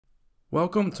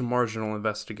Welcome to Marginal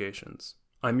Investigations.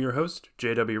 I'm your host,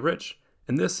 J.W. Rich,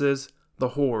 and this is The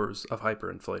Horrors of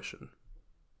Hyperinflation.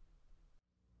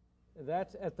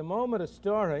 That's at the moment a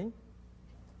story,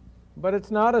 but it's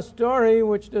not a story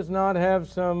which does not have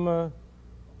some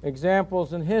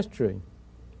examples in history.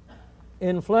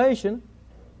 Inflation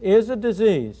is a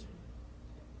disease.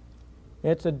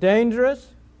 It's a dangerous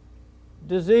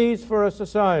disease for a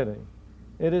society.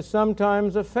 It is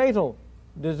sometimes a fatal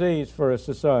disease for a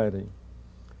society.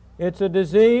 It's a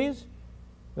disease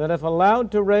that, if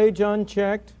allowed to rage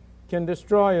unchecked, can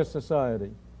destroy a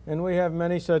society. And we have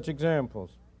many such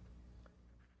examples.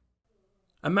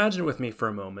 Imagine with me for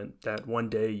a moment that one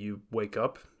day you wake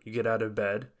up, you get out of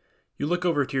bed, you look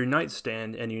over to your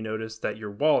nightstand and you notice that your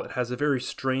wallet has a very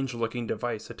strange looking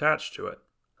device attached to it.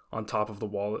 On top of the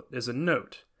wallet is a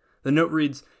note. The note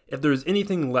reads, "If there is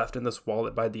anything left in this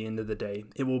wallet by the end of the day,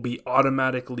 it will be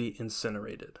automatically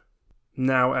incinerated."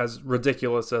 Now, as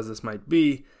ridiculous as this might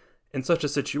be, in such a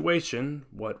situation,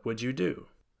 what would you do?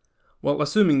 Well,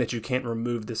 assuming that you can't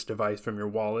remove this device from your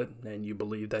wallet, and you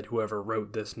believe that whoever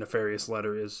wrote this nefarious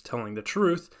letter is telling the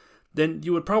truth, then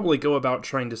you would probably go about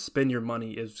trying to spend your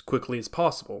money as quickly as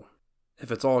possible.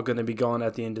 If it's all going to be gone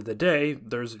at the end of the day,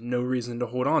 there's no reason to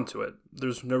hold on to it.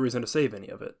 There's no reason to save any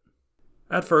of it.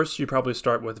 At first, you probably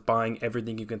start with buying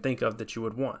everything you can think of that you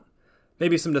would want.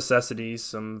 Maybe some necessities,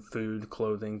 some food,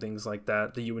 clothing, things like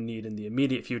that you would need in the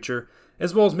immediate future,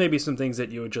 as well as maybe some things that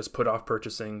you would just put off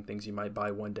purchasing, things you might buy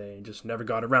one day and just never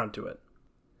got around to it.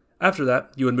 After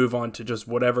that, you would move on to just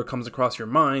whatever comes across your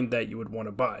mind that you would want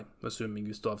to buy, assuming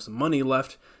you still have some money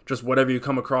left. Just whatever you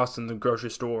come across in the grocery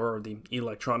store or the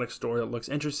electronics store that looks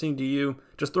interesting to you,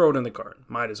 just throw it in the cart.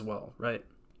 Might as well, right?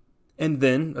 And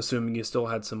then, assuming you still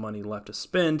had some money left to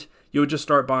spend, you would just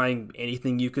start buying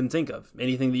anything you can think of,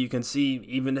 anything that you can see,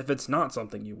 even if it's not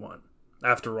something you want.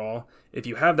 After all, if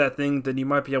you have that thing, then you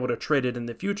might be able to trade it in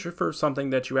the future for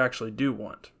something that you actually do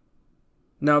want.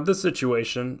 Now, this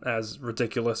situation, as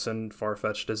ridiculous and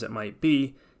far-fetched as it might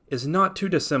be, is not too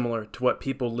dissimilar to what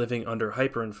people living under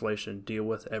hyperinflation deal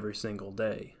with every single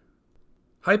day.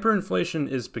 Hyperinflation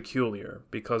is peculiar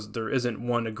because there isn't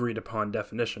one agreed-upon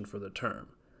definition for the term.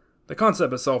 The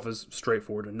concept itself is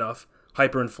straightforward enough.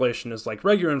 Hyperinflation is like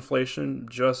regular inflation,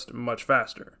 just much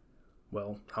faster.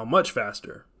 Well, how much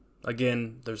faster?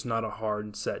 Again, there's not a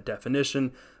hard set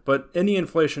definition, but any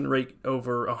inflation rate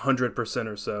over 100%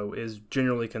 or so is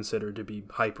generally considered to be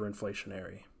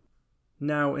hyperinflationary.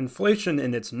 Now, inflation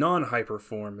in its non-hyper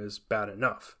form is bad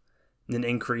enough. An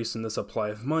increase in the supply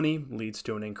of money leads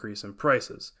to an increase in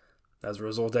prices. As a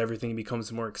result, everything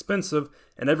becomes more expensive,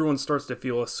 and everyone starts to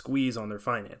feel a squeeze on their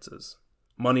finances.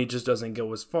 Money just doesn't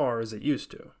go as far as it used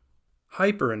to.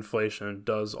 Hyperinflation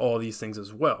does all these things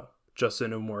as well, just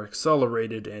in a more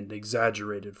accelerated and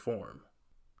exaggerated form.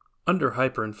 Under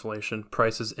hyperinflation,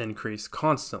 prices increase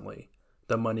constantly.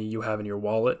 The money you have in your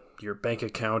wallet, your bank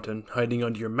account, and hiding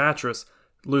under your mattress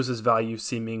loses value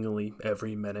seemingly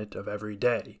every minute of every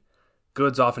day.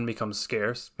 Goods often become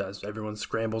scarce, as everyone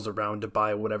scrambles around to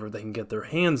buy whatever they can get their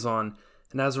hands on,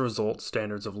 and as a result,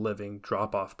 standards of living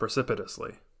drop off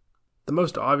precipitously. The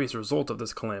most obvious result of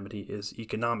this calamity is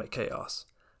economic chaos.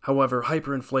 However,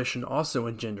 hyperinflation also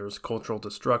engenders cultural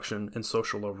destruction and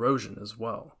social erosion as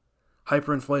well.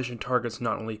 Hyperinflation targets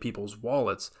not only people's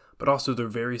wallets, but also their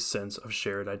very sense of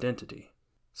shared identity.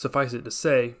 Suffice it to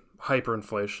say,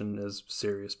 hyperinflation is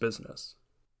serious business.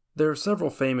 There are several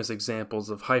famous examples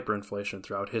of hyperinflation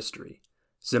throughout history.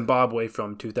 Zimbabwe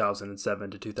from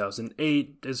 2007 to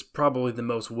 2008 is probably the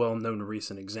most well-known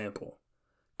recent example.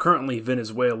 Currently,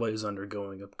 Venezuela is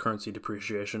undergoing a currency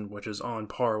depreciation which is on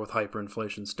par with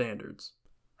hyperinflation standards.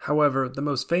 However, the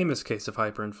most famous case of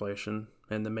hyperinflation,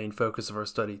 and the main focus of our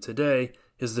study today,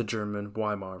 is the German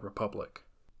Weimar Republic.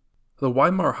 The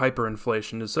Weimar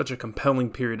hyperinflation is such a compelling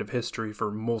period of history for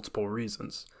multiple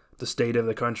reasons. The state of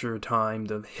the country at the time,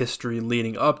 the history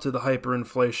leading up to the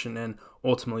hyperinflation, and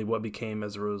ultimately what became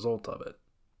as a result of it.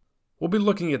 We'll be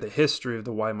looking at the history of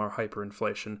the Weimar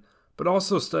hyperinflation, but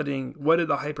also studying what did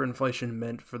the hyperinflation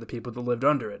meant for the people that lived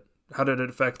under it, how did it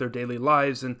affect their daily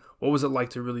lives, and what was it like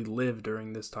to really live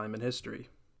during this time in history.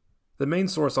 The main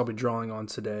source I'll be drawing on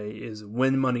today is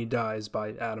When Money Dies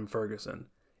by Adam Fergusson.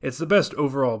 It's the best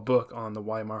overall book on the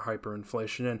Weimar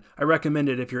hyperinflation, and I recommend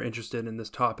it if you're interested in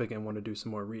this topic and want to do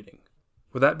some more reading.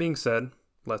 With that being said,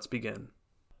 let's begin.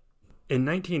 In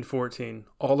 1914,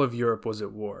 all of Europe was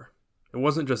at war. It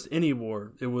wasn't just any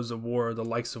war, it was a war the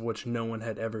likes of which no one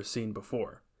had ever seen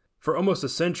before. For almost a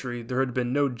century, there had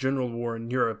been no general war in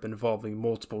Europe involving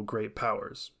multiple great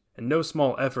powers, and no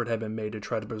small effort had been made to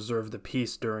try to preserve the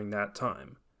peace during that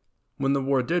time. When the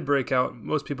war did break out,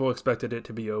 most people expected it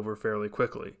to be over fairly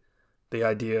quickly. The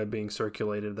idea being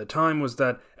circulated at the time was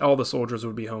that all the soldiers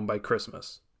would be home by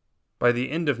Christmas. By the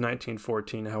end of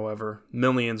 1914, however,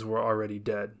 millions were already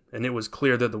dead, and it was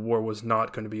clear that the war was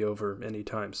not going to be over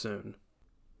anytime soon.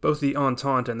 Both the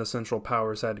Entente and the Central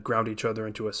Powers had ground each other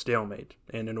into a stalemate,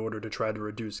 and in order to try to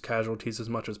reduce casualties as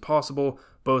much as possible,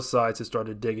 both sides had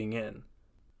started digging in.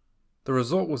 The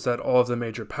result was that all of the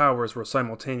major powers were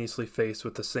simultaneously faced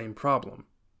with the same problem.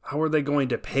 How are they going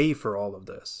to pay for all of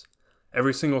this?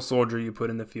 Every single soldier you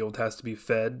put in the field has to be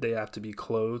fed, they have to be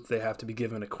clothed, they have to be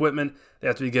given equipment, they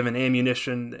have to be given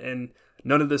ammunition, and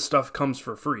none of this stuff comes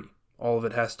for free. All of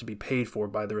it has to be paid for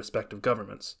by the respective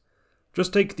governments.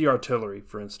 Just take the artillery,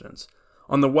 for instance.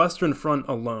 On the Western Front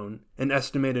alone, an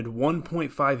estimated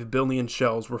 1.5 billion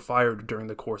shells were fired during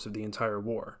the course of the entire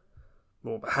war.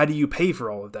 Well, how do you pay for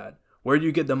all of that? Where do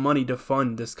you get the money to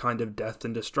fund this kind of death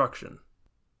and destruction?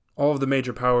 All of the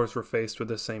major powers were faced with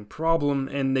the same problem,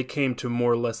 and they came to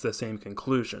more or less the same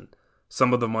conclusion.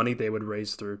 Some of the money they would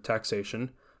raise through taxation,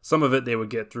 some of it they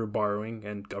would get through borrowing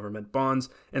and government bonds,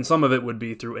 and some of it would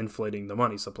be through inflating the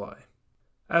money supply.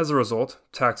 As a result,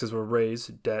 taxes were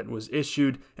raised, debt was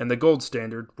issued, and the gold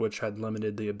standard, which had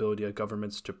limited the ability of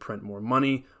governments to print more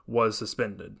money, was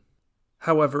suspended.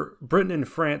 However, Britain and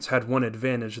France had one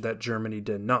advantage that Germany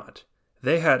did not.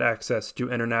 They had access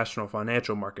to international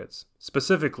financial markets,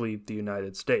 specifically the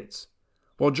United States.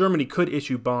 While Germany could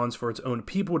issue bonds for its own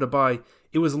people to buy,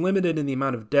 it was limited in the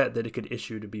amount of debt that it could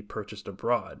issue to be purchased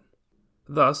abroad.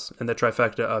 Thus, in the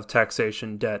trifecta of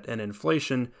taxation, debt, and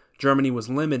inflation, Germany was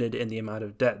limited in the amount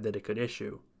of debt that it could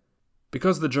issue.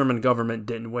 Because the German government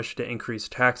didn't wish to increase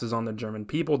taxes on the German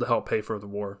people to help pay for the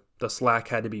war, the slack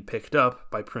had to be picked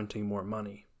up by printing more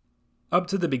money. Up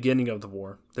to the beginning of the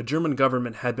war, the German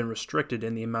government had been restricted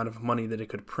in the amount of money that it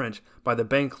could print by the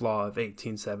Bank Law of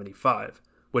 1875,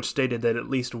 which stated that at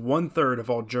least 1/3 of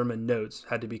all German notes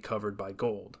had to be covered by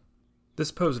gold. This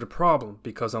posed a problem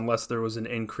because unless there was an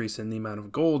increase in the amount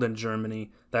of gold in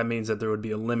Germany, that means that there would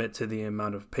be a limit to the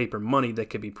amount of paper money that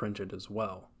could be printed as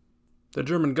well. The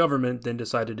German government then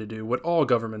decided to do what all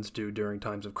governments do during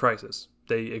times of crisis.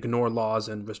 They ignore laws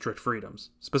and restrict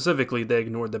freedoms. Specifically, they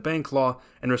ignored the bank law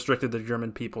and restricted the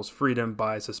German people's freedom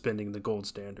by suspending the gold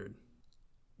standard.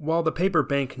 While the paper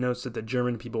banknotes that the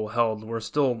German people held were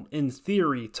still, in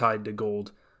theory, tied to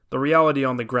gold, the reality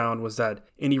on the ground was that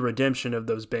any redemption of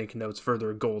those banknotes for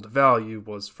their gold value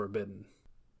was forbidden.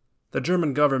 The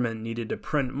German government needed to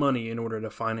print money in order to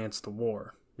finance the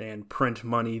war, and print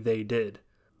money they did.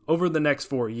 Over the next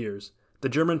 4 years, the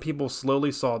German people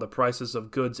slowly saw the prices of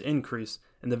goods increase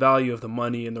and the value of the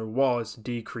money in their wallets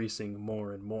decreasing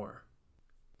more and more.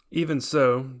 Even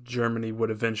so, Germany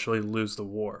would eventually lose the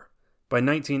war. By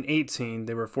 1918,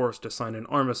 they were forced to sign an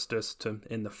armistice to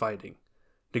end the fighting.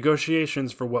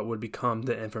 Negotiations for what would become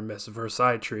the infamous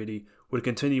Versailles Treaty would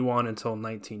continue on until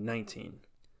 1919.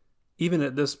 Even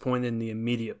at this point in the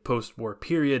immediate post-war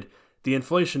period, the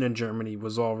inflation in Germany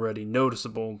was already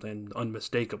noticeable and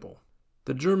unmistakable.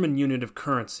 The German unit of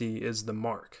currency is the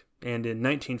mark, and in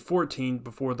 1914,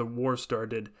 before the war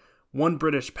started, 1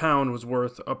 British pound was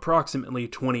worth approximately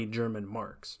 20 German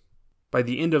marks. By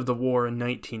the end of the war in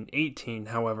 1918,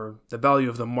 however, the value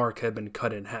of the mark had been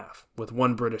cut in half, with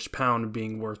 1 British pound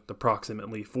being worth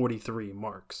approximately 43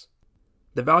 marks.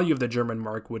 The value of the German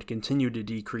mark would continue to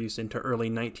decrease into early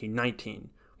 1919,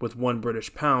 with 1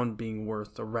 British pound being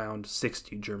worth around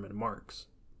 60 German marks.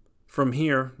 From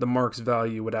here, the mark's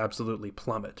value would absolutely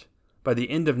plummet. By the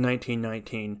end of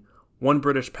 1919, 1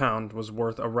 British pound was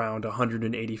worth around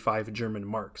 185 German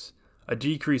marks, a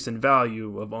decrease in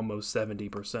value of almost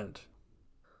 70%.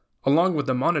 Along with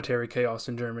the monetary chaos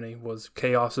in Germany was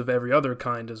chaos of every other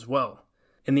kind as well.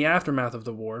 In the aftermath of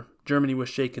the war, Germany was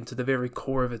shaken to the very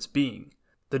core of its being.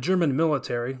 The German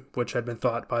military, which had been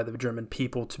thought by the German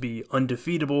people to be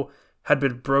undefeatable, had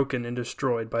been broken and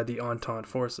destroyed by the Entente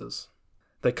forces.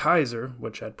 The Kaiser,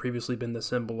 which had previously been the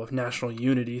symbol of national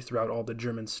unity throughout all the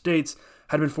German states,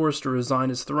 had been forced to resign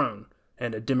his throne,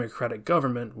 and a democratic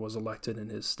government was elected in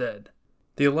his stead.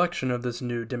 The election of this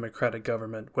new democratic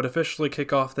government would officially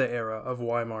kick off the era of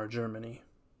Weimar Germany.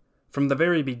 From the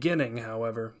very beginning,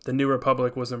 however, the new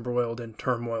republic was embroiled in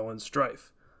turmoil and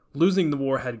strife. Losing the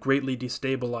war had greatly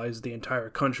destabilized the entire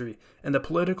country, and the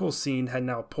political scene had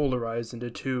now polarized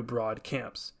into 2 broad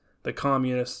camps, the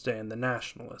communists and the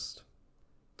nationalists.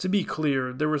 To be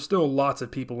clear, there were still lots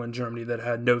of people in Germany that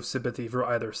had no sympathy for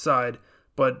either side,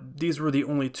 but these were the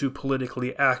only 2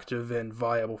 politically active and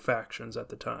viable factions at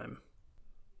the time.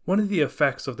 One of the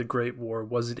effects of the Great War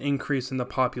was an increase in the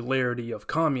popularity of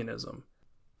communism.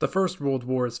 The First World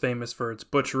War is famous for its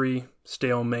butchery,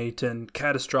 stalemate, and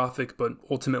catastrophic but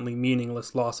ultimately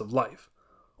meaningless loss of life.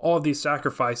 All of these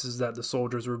sacrifices that the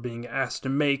soldiers were being asked to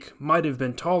make might have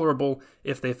been tolerable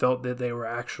if they felt that they were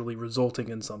actually resulting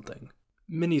in something.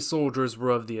 Many soldiers were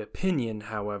of the opinion,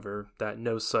 however, that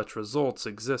no such results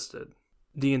existed.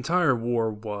 The entire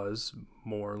war was,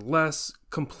 more or less,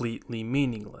 completely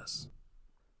meaningless.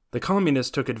 The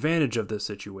communists took advantage of this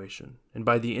situation, and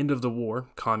by the end of the war,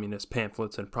 communist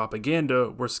pamphlets and propaganda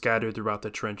were scattered throughout the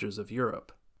trenches of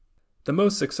Europe. The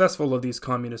most successful of these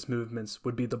communist movements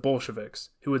would be the Bolsheviks,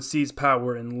 who would seize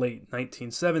power in late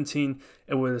 1917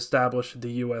 and would establish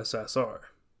the USSR.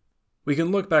 We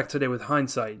can look back today with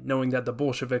hindsight, knowing that the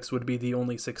Bolsheviks would be the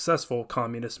only successful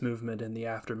communist movement in the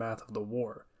aftermath of the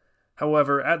war.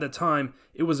 However, at the time,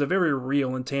 it was a very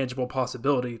real and tangible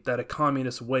possibility that a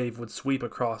communist wave would sweep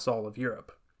across all of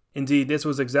Europe. Indeed, this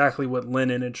was exactly what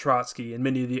Lenin and Trotsky and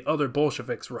many of the other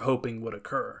Bolsheviks were hoping would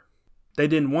occur. They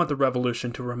didn't want the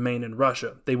revolution to remain in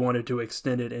Russia, they wanted to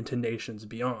extend it into nations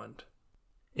beyond.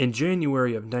 In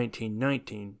January of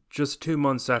 1919, just 2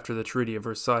 months after the Treaty of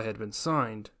Versailles had been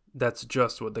signed, that's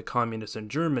just what the communists in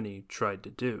Germany tried to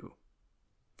do.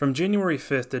 From January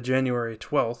 5th to January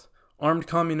 12th, armed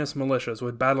communist militias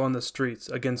would battle on the streets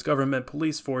against government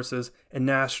police forces and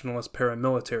nationalist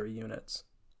paramilitary units.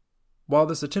 While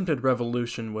this attempted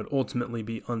revolution would ultimately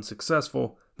be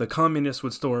unsuccessful, the communists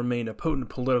would still remain a potent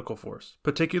political force,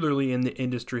 particularly in the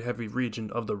industry-heavy region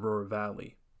of the Ruhr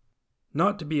Valley.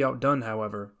 Not to be outdone,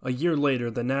 however, a year later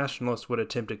the nationalists would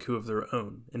attempt a coup of their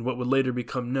own, in what would later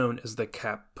become known as the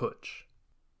Kapp Putsch.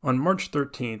 On March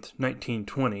 13,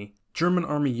 1920, German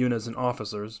army units and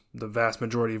officers, the vast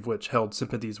majority of which held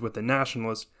sympathies with the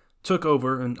nationalists, took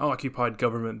over and occupied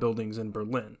government buildings in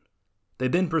Berlin. They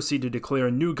then proceeded to declare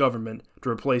a new government to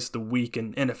replace the weak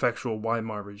and ineffectual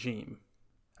Weimar regime.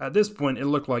 At this point, it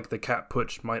looked like the Kapp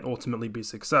Putsch might ultimately be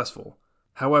successful.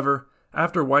 However,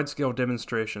 after wide-scale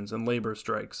demonstrations and labor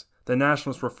strikes, the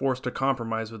nationalists were forced to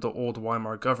compromise with the old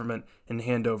Weimar government and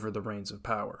hand over the reins of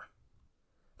power.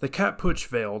 The Kapp Putsch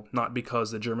failed, not because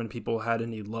the German people had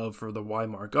any love for the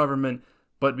Weimar government,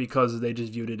 but because they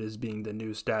just viewed it as being the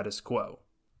new status quo.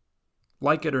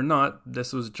 Like it or not,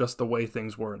 this was just the way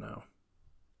things were now.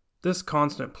 This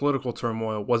constant political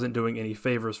turmoil wasn't doing any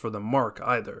favors for the mark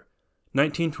either.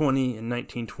 1920 and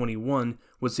 1921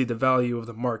 would see the value of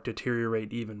the mark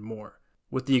deteriorate even more,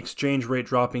 with the exchange rate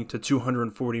dropping to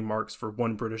 240 marks for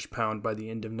 1 British pound by the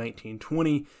end of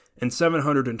 1920 and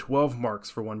 712 marks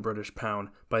for 1 British pound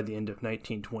by the end of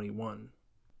 1921.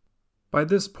 By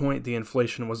this point, the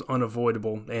inflation was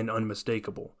unavoidable and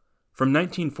unmistakable. From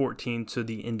 1914 to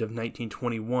the end of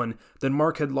 1921, the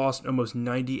mark had lost almost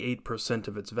 98%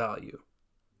 of its value.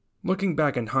 Looking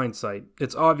back in hindsight,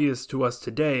 it's obvious to us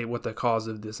today what the cause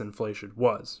of this inflation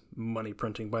was: money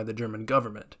printing by the German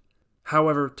government.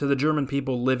 However, to the German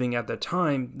people living at the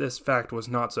time, this fact was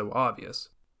not so obvious.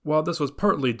 While this was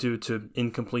partly due to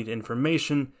incomplete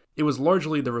information, it was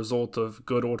largely the result of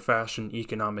good old-fashioned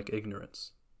economic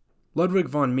ignorance. Ludwig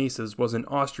von Mises was an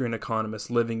Austrian economist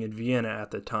living in Vienna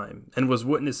at the time, and was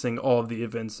witnessing all of the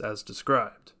events as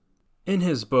described. In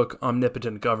his book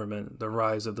Omnipotent Government, The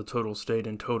Rise of the Total State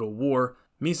and Total War,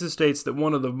 Mises states that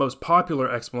one of the most popular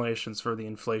explanations for the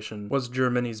inflation was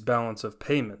Germany's balance of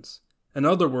payments. In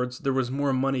other words, there was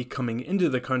more money coming into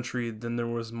the country than there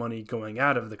was money going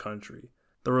out of the country.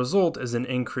 The result is an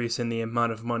increase in the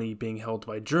amount of money being held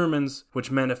by Germans,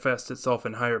 which manifests itself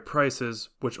in higher prices,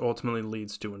 which ultimately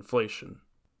leads to inflation.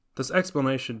 This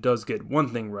explanation does get one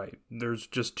thing right: there's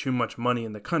just too much money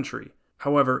in the country.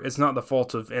 However, it's not the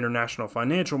fault of international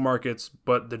financial markets,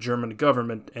 but the German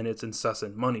government and its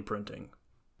incessant money printing.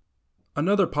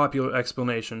 Another popular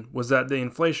explanation was that the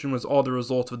inflation was all the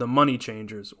result of the money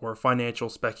changers, or financial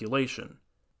speculation.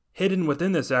 Hidden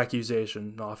within this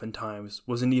accusation, oftentimes,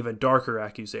 was an even darker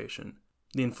accusation.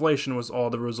 The inflation was all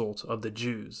the result of the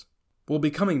Jews. We'll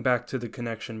be coming back to the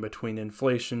connection between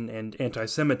inflation and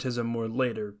anti-Semitism more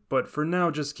later, but for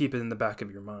now just keep it in the back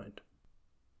of your mind.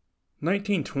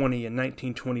 1920 and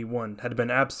 1921 had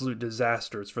been absolute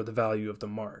disasters for the value of the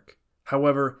mark.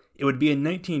 However, it would be in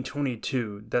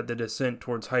 1922 that the descent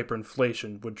towards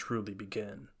hyperinflation would truly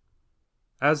begin.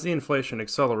 As the inflation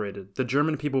accelerated, the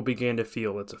German people began to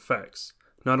feel its effects,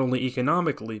 not only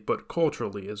economically but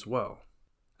culturally as well.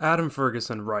 Adam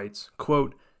Fergusson writes,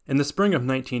 quote, "In the spring of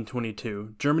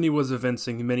 1922, Germany was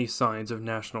evincing many signs of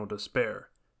national despair.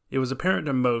 It was apparent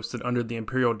to most that under the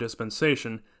imperial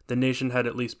dispensation, the nation had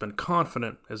at least been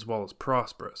confident as well as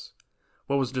prosperous.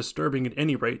 What was disturbing at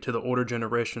any rate to the older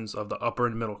generations of the upper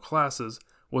and middle classes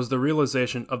was the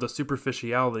realization of the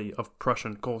superficiality of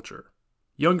Prussian culture.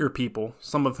 Younger people,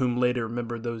 some of whom later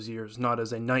remembered those years not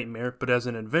as a nightmare but as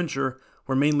an adventure,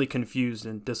 were mainly confused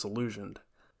and disillusioned.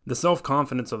 The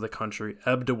self-confidence of the country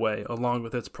ebbed away along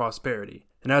with its prosperity,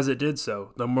 and as it did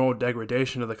so, the moral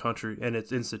degradation of the country and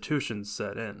its institutions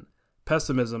set in.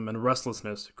 Pessimism and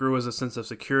restlessness grew as a sense of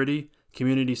security,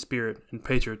 community spirit, and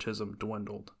patriotism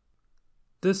dwindled.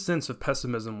 This sense of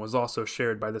pessimism was also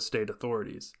shared by the state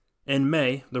authorities. In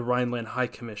May, the Rhineland High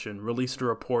Commission released a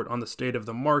report on the state of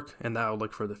the mark and the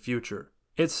outlook for the future.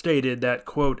 It stated that,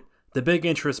 quote, "The big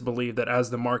interests believe that as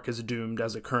the mark is doomed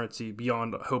as a currency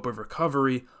beyond hope of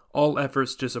recovery, all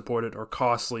efforts to support it are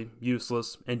costly,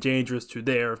 useless, and dangerous to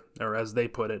their, or as they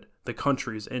put it, the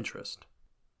country's interest."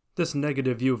 This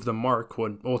negative view of the mark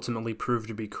would ultimately prove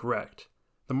to be correct.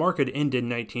 The mark had ended in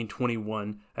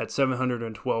 1921 at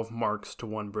 712 marks to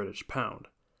 1 British pound.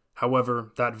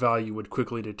 However, that value would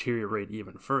quickly deteriorate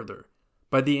even further.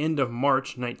 By the end of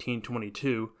March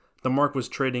 1922, the mark was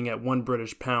trading at 1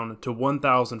 British pound to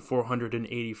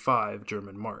 1,485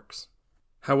 German marks.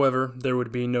 However, there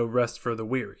would be no rest for the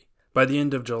weary. By the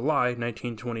end of July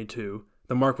 1922,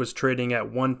 the mark was trading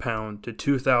at 1 pound to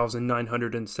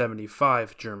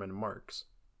 2,975 German marks.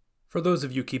 For those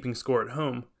of you keeping score at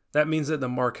home, that means that the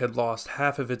mark had lost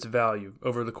half of its value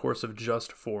over the course of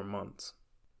just 4 months.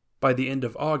 By the end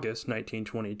of August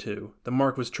 1922, the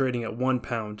mark was trading at 1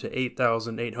 pound to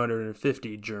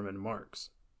 8,850 German marks.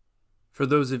 For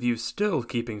those of you still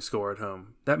keeping score at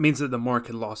home, that means that the mark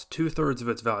had lost 2/3 of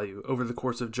its value over the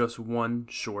course of just 1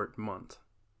 short month.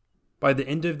 By the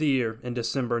end of the year, in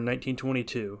December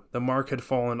 1922, the mark had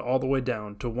fallen all the way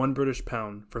down to 1 British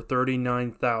pound for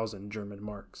 39,000 German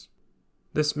marks.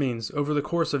 This means, over the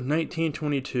course of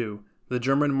 1922, the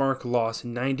German mark lost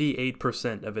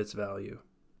 98% of its value.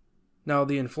 Now,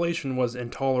 the inflation was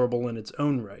intolerable in its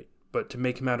own right, but to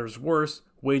make matters worse,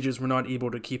 wages were not able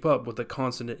to keep up with the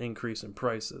constant increase in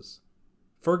prices.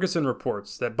 Fergusson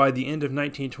reports that by the end of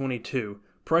 1922,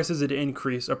 prices had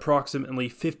increased approximately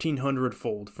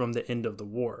 1,500-fold from the end of the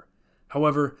war.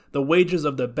 However, the wages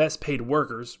of the best-paid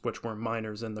workers, which were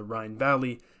miners in the Rhine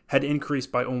Valley, had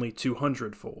increased by only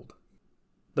 200-fold.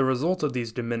 The result of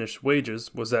these diminished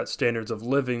wages was that standards of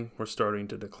living were starting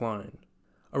to decline.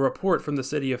 A report from the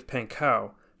city of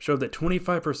Pankow showed that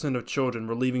 25% of children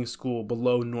were leaving school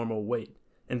below normal weight,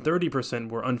 and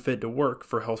 30% were unfit to work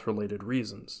for health-related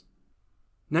reasons.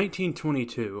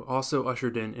 1922 also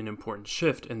ushered in an important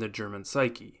shift in the German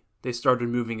psyche. They started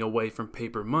moving away from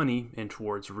paper money and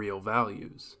towards real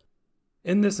values.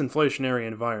 In this inflationary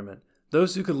environment,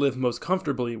 those who could live most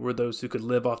comfortably were those who could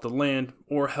live off the land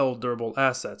or held durable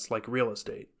assets like real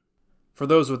estate. For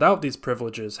those without these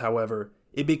privileges, however,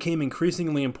 it became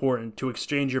increasingly important to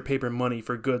exchange your paper money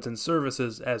for goods and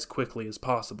services as quickly as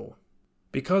possible.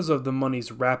 Because of the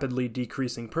money's rapidly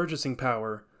decreasing purchasing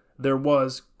power, there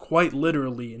was, quite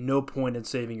literally, no point in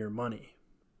saving your money.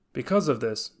 Because of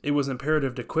this, it was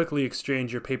imperative to quickly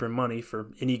exchange your paper money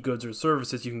for any goods or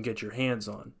services you can get your hands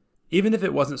on. Even if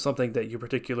it wasn't something that you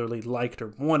particularly liked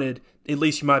or wanted, at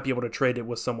least you might be able to trade it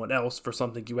with someone else for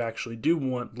something you actually do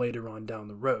want later on down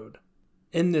the road.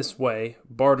 In this way,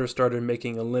 barter started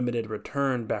making a limited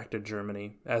return back to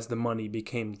Germany as the money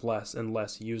became less and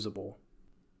less usable.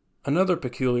 Another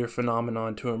peculiar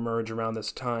phenomenon to emerge around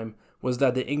this time was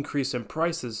that the increase in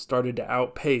prices started to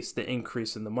outpace the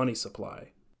increase in the money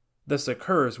supply. This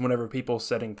occurs whenever people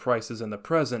setting prices in the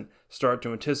present start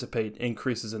to anticipate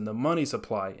increases in the money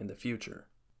supply in the future.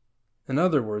 In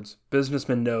other words,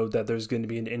 businessmen know that there's going to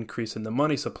be an increase in the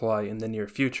money supply in the near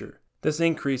future. This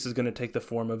increase is going to take the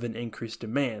form of an increased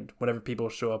demand whenever people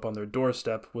show up on their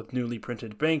doorstep with newly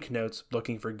printed banknotes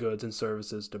looking for goods and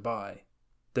services to buy.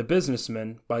 The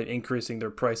businessmen, by increasing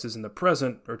their prices in the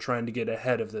present, are trying to get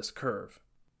ahead of this curve.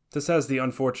 This has the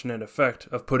unfortunate effect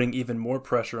of putting even more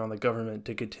pressure on the government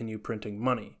to continue printing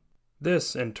money.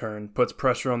 This, in turn, puts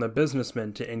pressure on the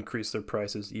businessmen to increase their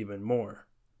prices even more.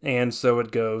 And so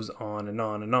it goes on and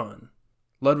on and on.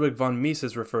 Ludwig von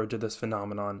Mises referred to this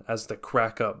phenomenon as the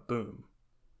crack-up boom.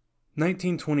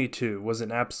 1922 was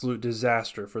an absolute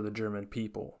disaster for the German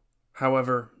people.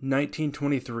 However,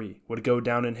 1923 would go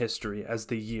down in history as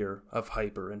the year of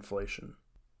hyperinflation.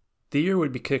 The year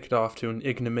would be kicked off to an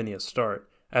ignominious start,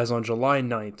 as on July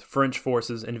 9th, French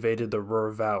forces invaded the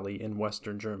Ruhr Valley in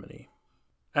western Germany.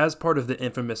 As part of the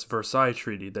infamous Versailles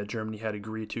Treaty that Germany had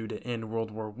agreed to end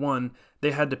World War I, they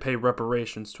had to pay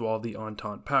reparations to all the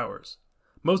Entente powers.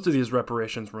 Most of these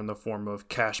reparations were in the form of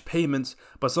cash payments,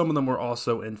 but some of them were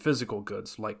also in physical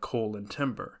goods, like coal and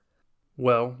timber.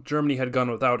 Well, Germany had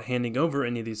gone without handing over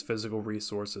any of these physical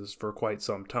resources for quite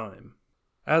some time.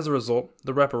 As a result,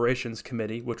 the Reparations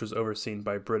Committee, which was overseen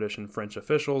by British and French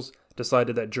officials,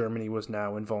 decided that Germany was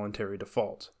now in voluntary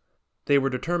default. They were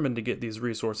determined to get these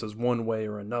resources one way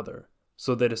or another,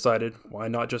 so they decided, why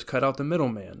not just cut out the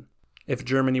middleman? If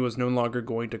Germany was no longer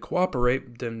going to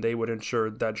cooperate, then they would ensure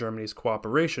that Germany's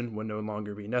cooperation would no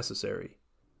longer be necessary.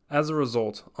 As a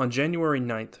result, on January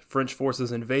 9th, French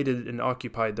forces invaded and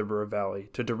occupied the Ruhr Valley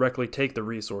to directly take the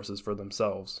resources for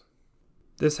themselves.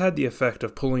 This had the effect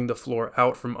of pulling the floor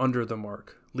out from under the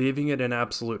mark, leaving it in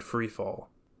absolute freefall.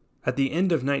 At the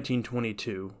end of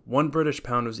 1922, 1 British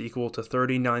pound was equal to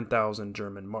 39,000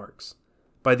 German marks.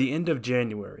 By the end of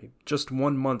January, just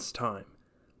 1 month's time,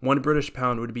 1 British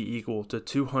pound would be equal to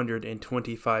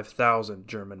 225,000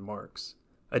 German marks,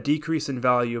 a decrease in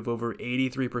value of over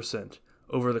 83%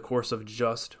 over the course of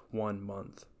just 1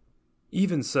 month.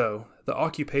 Even so, the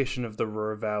occupation of the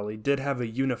Ruhr Valley did have a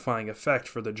unifying effect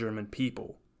for the German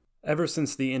people. Ever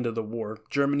since the end of the war,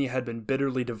 Germany had been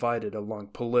bitterly divided along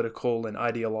political and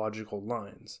ideological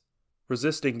lines.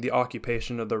 Resisting the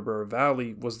occupation of the Ruhr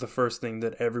Valley was the first thing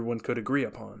that everyone could agree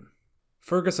upon.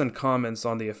 Fergusson comments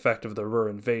on the effect of the Ruhr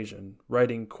invasion,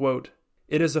 writing, quote,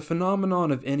 "It is a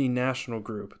phenomenon of any national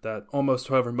group that, almost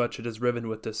however much it is riven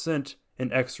with dissent,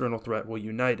 an external threat will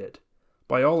unite it.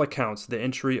 By all accounts, the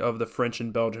entry of the French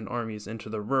and Belgian armies into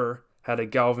the Ruhr had a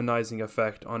galvanizing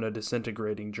effect on a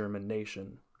disintegrating German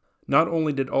nation. Not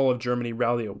only did all of Germany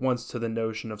rally at once to the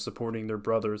notion of supporting their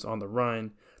brothers on the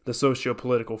Rhine, the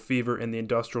socio-political fever in the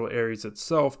industrial areas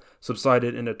itself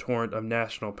subsided in a torrent of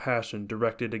national passion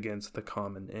directed against the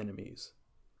common enemies."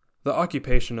 The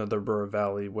occupation of the Ruhr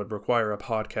Valley would require a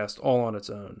podcast all on its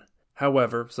own.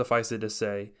 However, suffice it to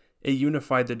say, it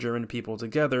unified the German people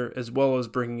together as well as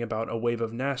bringing about a wave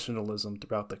of nationalism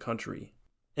throughout the country.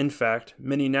 In fact,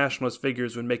 many nationalist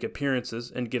figures would make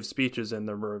appearances and give speeches in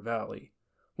the Ruhr Valley.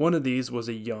 One of these was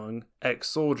a young,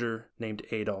 ex-soldier named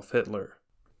Adolf Hitler.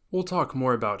 We'll talk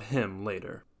more about him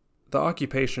later. The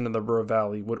occupation of the Ruhr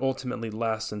Valley would ultimately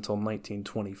last until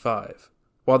 1925.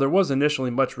 While there was initially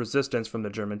much resistance from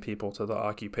the German people to the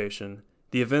occupation,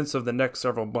 the events of the next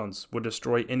several months would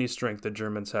destroy any strength the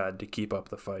Germans had to keep up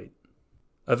the fight.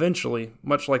 Eventually,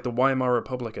 much like the Weimar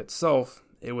Republic itself,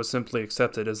 it was simply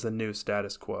accepted as the new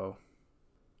status quo.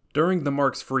 During the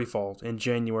mark's freefall in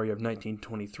January of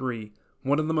 1923,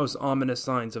 one of the most ominous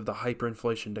signs of the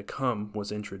hyperinflation to come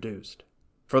was introduced.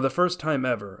 For the first time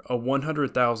ever, a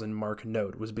 100,000 mark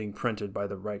note was being printed by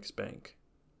the Reichsbank.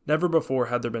 Never before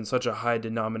had there been such a high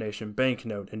denomination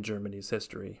banknote in Germany's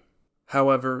history.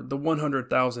 However, the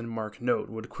 100,000 mark note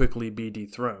would quickly be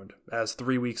dethroned, as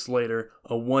 3 weeks later,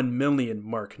 a 1 million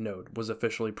mark note was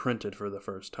officially printed for the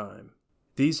first time.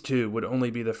 These two would only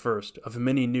be the first of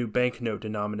many new banknote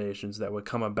denominations that would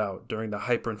come about during the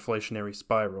hyperinflationary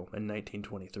spiral in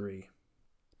 1923.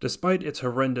 Despite its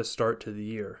horrendous start to the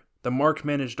year, the mark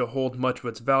managed to hold much of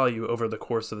its value over the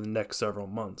course of the next several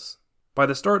months. By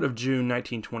the start of June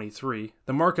 1923,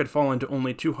 the mark had fallen to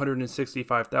only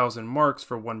 265,000 marks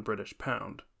for 1 British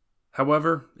pound.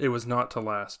 However, it was not to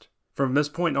last. From this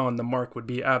point on, the mark would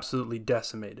be absolutely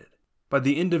decimated. By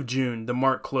the end of June, the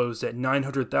mark closed at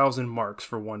 900,000 marks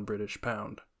for 1 British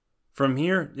pound. From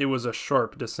here, it was a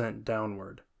sharp descent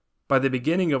downward. By the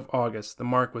beginning of August, the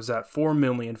mark was at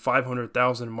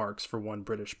 4,500,000 marks for 1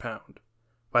 British pound.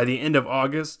 By the end of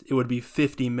August, it would be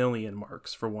 50 million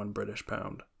marks for 1 British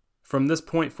pound. From this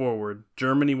point forward,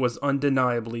 Germany was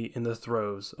undeniably in the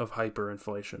throes of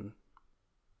hyperinflation.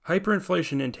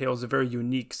 Hyperinflation entails a very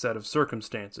unique set of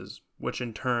circumstances, which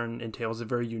in turn entails a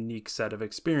very unique set of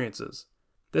experiences.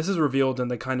 This is revealed in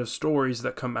the kind of stories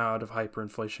that come out of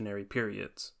hyperinflationary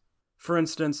periods. For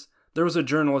instance, there was a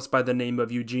journalist by the name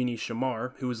of Eugenie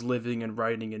Shamar who was living and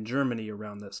writing in Germany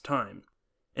around this time.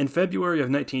 In February of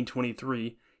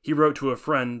 1923, he wrote to a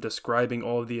friend describing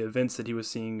all of the events that he was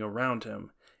seeing around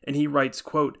him, and he writes,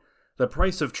 quote, "The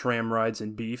price of tram rides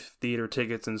and beef, theater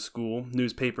tickets and school,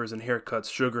 newspapers and haircuts,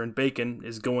 sugar and bacon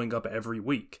is going up every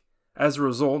week. As a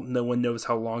result, no one knows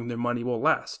how long their money will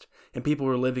last, and people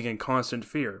are living in constant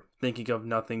fear, thinking of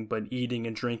nothing but eating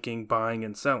and drinking, buying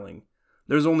and selling.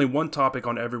 There's only one topic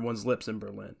on everyone's lips in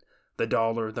Berlin: the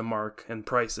dollar, the mark, and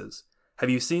prices. Have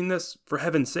you seen this? For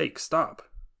heaven's sake, stop."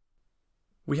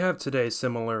 We have today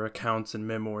similar accounts and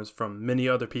memoirs from many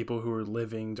other people who were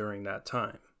living during that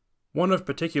time. One of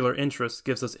particular interest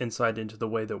gives us insight into the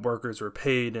way that workers were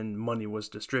paid and money was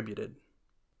distributed.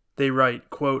 They write,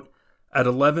 quote, "At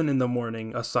 11 in the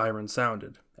morning, a siren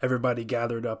sounded. Everybody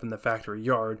gathered up in the factory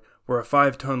yard, where a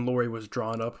 5-ton lorry was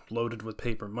drawn up, loaded with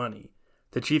paper money.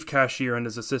 The chief cashier and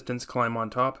his assistants climb on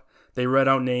top. They read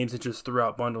out names and just threw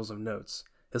out bundles of notes.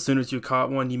 As soon as you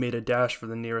caught one, you made a dash for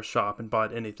the nearest shop and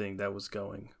bought anything that was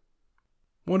going.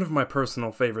 One of my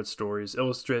personal favorite stories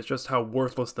illustrates just how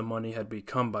worthless the money had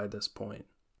become by this point.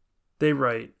 They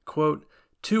write, quote,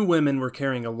 "Two women were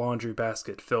carrying a laundry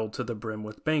basket filled to the brim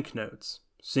with banknotes.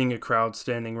 Seeing a crowd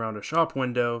standing around a shop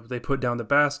window, they put down the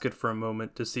basket for a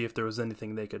moment to see if there was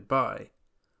anything they could buy.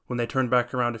 When they turned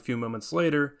back around a few moments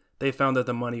later, they found that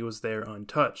the money was there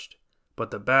untouched,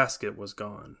 but the basket was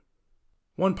gone."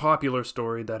 One popular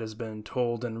story that has been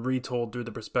told and retold through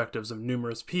the perspectives of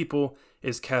numerous people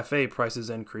is cafe prices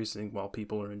increasing while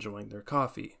people are enjoying their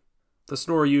coffee. The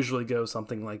story usually goes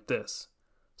something like this.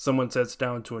 Someone sits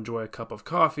down to enjoy a cup of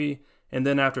coffee, and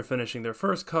then after finishing their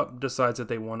first cup, decides that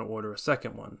they want to order a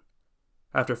second one.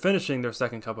 After finishing their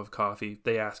second cup of coffee,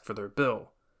 they ask for their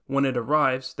bill. When it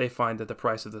arrives, they find that the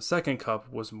price of the second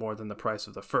cup was more than the price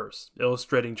of the first,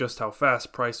 illustrating just how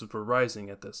fast prices were rising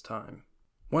at this time.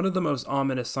 One of the most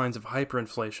ominous signs of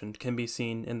hyperinflation can be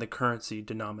seen in the currency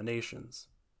denominations.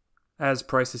 As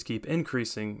prices keep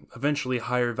increasing, eventually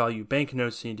higher value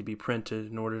banknotes need to be printed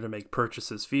in order to make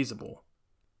purchases feasible.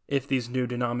 If these new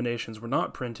denominations were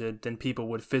not printed, then people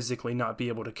would physically not be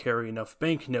able to carry enough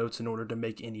banknotes in order to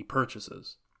make any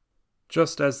purchases.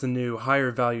 Just as the new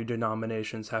higher value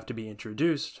denominations have to be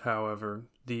introduced, however,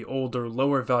 the older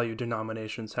lower value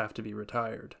denominations have to be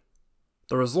retired.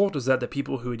 The result is that the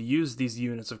people who had used these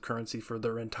units of currency for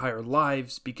their entire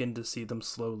lives begin to see them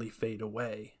slowly fade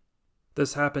away.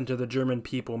 This happened to the German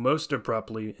people most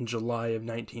abruptly in July of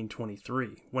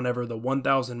 1923, whenever the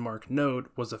 1,000 mark note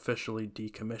was officially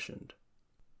decommissioned.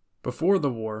 Before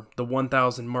the war, the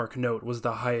 1,000 mark note was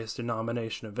the highest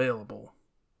denomination available.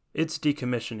 Its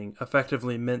decommissioning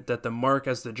effectively meant that the mark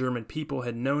as the German people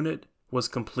had known it was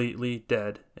completely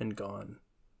dead and gone.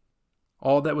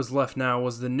 All that was left now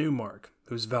was the new mark,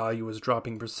 whose value was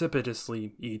dropping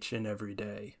precipitously each and every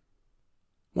day.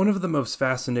 One of the most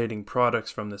fascinating products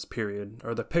from this period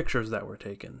are the pictures that were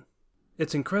taken.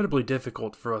 It's incredibly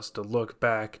difficult for us to look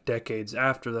back decades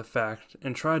after the fact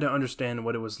and try to understand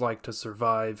what it was like to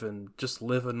survive and just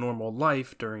live a normal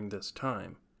life during this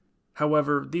time.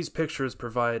 However, these pictures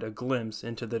provide a glimpse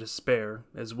into the despair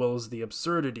as well as the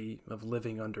absurdity of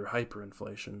living under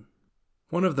hyperinflation.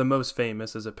 One of the most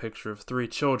famous is a picture of 3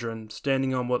 children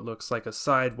standing on what looks like a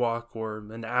sidewalk or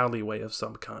an alleyway of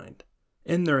some kind.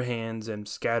 In their hands and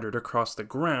scattered across the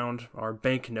ground are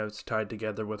banknotes tied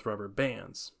together with rubber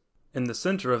bands. In the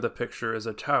center of the picture is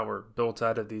a tower built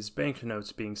out of these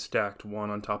banknotes being stacked one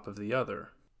on top of the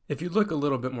other. If you look a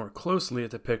little bit more closely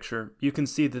at the picture, you can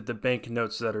see that the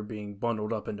banknotes that are being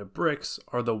bundled up into bricks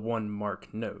are the 1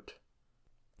 mark note.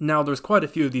 Now there's quite a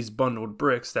few of these bundled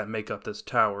bricks that make up this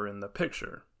tower in the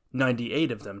picture,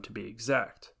 98 of them to be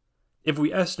exact. If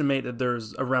we estimate that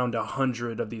there's around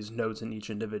 100 of these notes in each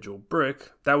individual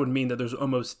brick, that would mean that there's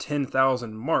almost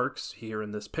 10,000 marks here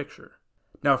in this picture.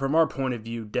 Now from our point of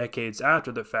view, decades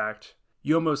after the fact,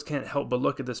 you almost can't help but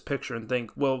look at this picture and think,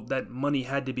 well, that money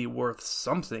had to be worth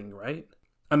something, right?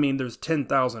 I mean, there's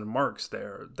 10,000 marks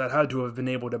there. That had to have been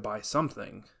able to buy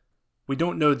something. We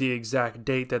don't know the exact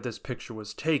date that this picture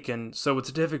was taken, so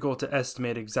it's difficult to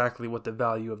estimate exactly what the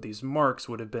value of these marks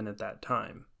would have been at that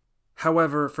time.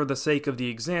 However, for the sake of the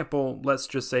example, let's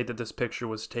just say that this picture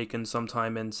was taken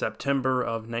sometime in September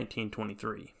of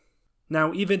 1923.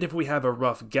 Now, even if we have a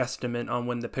rough guesstimate on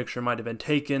when the picture might have been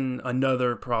taken,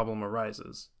 another problem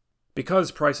arises.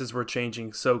 Because prices were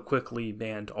changing so quickly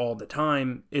and all the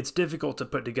time, it's difficult to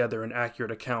put together an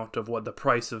accurate account of what the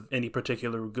price of any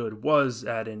particular good was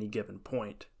at any given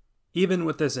point. Even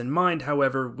with this in mind,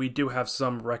 however, we do have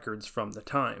some records from the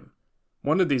time.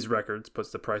 One of these records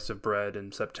puts the price of bread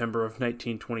in September of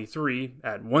 1923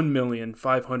 at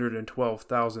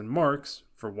 1,512,000 marks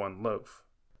for 1 loaf.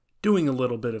 Doing a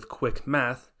little bit of quick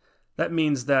math, that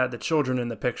means that the children in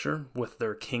the picture, with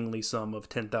their kingly sum of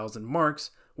 10,000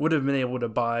 marks, would have been able to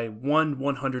buy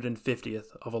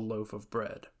 1/150th of a loaf of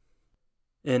bread.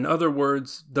 In other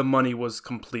words, the money was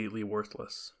completely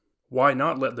worthless. Why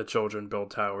not let the children build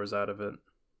towers out of it?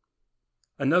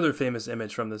 Another famous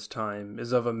image from this time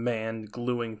is of a man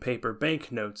gluing paper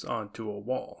banknotes onto a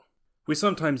wall. We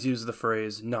sometimes use the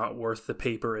phrase, not worth the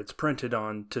paper it's printed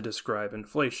on, to describe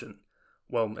inflation.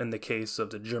 Well, in the case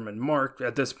of the German mark,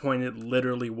 at this point it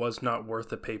literally was not worth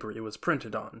the paper it was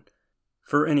printed on.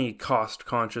 For any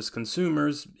cost-conscious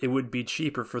consumers, it would be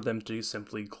cheaper for them to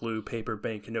simply glue paper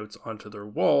banknotes onto their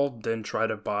wall than try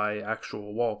to buy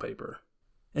actual wallpaper.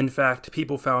 In fact,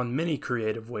 people found many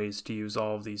creative ways to use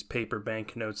all of these paper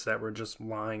banknotes that were just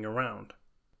lying around.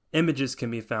 Images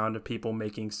can be found of people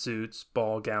making suits,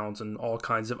 ball gowns, and all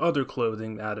kinds of other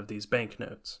clothing out of these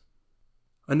banknotes.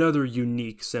 Another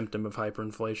unique symptom of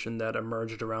hyperinflation that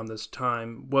emerged around this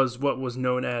time was what was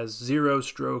known as zero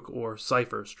stroke or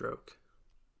cipher stroke.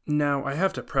 Now, I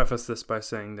have to preface this by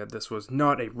saying that this was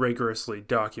not a rigorously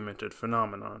documented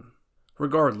phenomenon.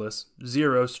 Regardless,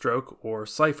 zero stroke or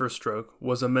cipher stroke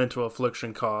was a mental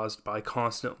affliction caused by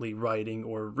constantly writing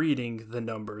or reading the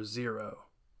number 0.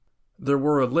 There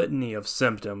were a litany of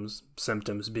symptoms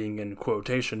being in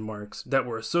quotation marks, that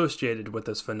were associated with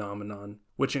this phenomenon,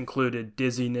 which included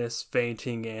dizziness,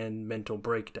 fainting, and mental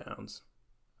breakdowns.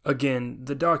 Again,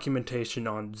 the documentation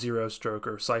on zero stroke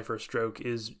or cipher stroke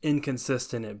is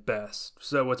inconsistent at best,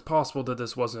 so it's possible that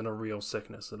this wasn't a real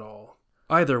sickness at all.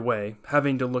 Either way,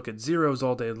 having to look at zeros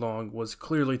all day long was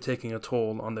clearly taking a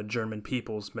toll on the German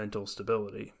people's mental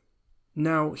stability.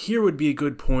 Now, here would be a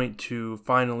good point to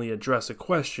finally address a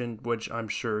question which I'm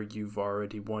sure you've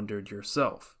already wondered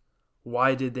yourself.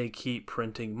 Why did they keep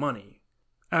printing money?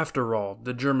 After all,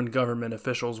 the German government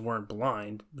officials weren't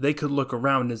blind. They could look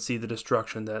around and see the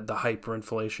destruction that the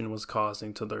hyperinflation was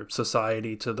causing to their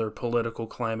society, to their political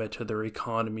climate, to their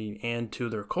economy, and to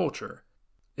their culture.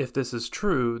 If this is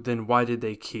true, then why did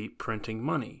they keep printing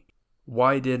money?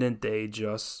 Why didn't they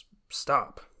just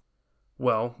stop?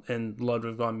 Well, in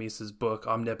Ludwig von Mises' book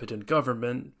Omnipotent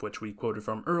Government, which we quoted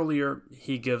from earlier,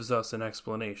 he gives us an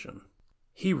explanation.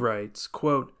 He writes,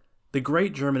 quote, "The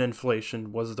great German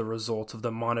inflation was the result of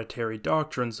the monetary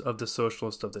doctrines of the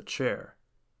socialist of the chair.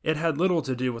 It had little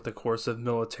to do with the course of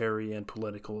military and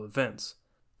political events.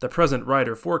 The present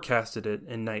writer forecasted it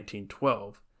in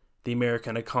 1912. The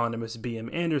American economist B.M.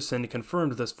 Anderson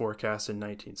confirmed this forecast in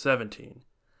 1917.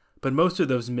 But most of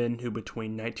those men who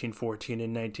between 1914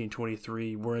 and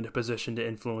 1923 were in a position to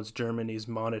influence Germany's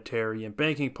monetary and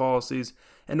banking policies,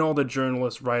 and all the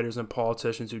journalists, writers, and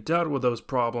politicians who dealt with those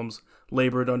problems,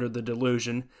 labored under the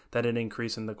delusion that an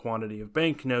increase in the quantity of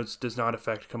banknotes does not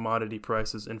affect commodity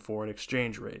prices and foreign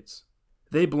exchange rates.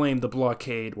 They blamed the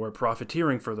blockade or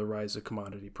profiteering for the rise of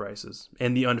commodity prices,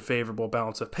 and the unfavorable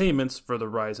balance of payments for the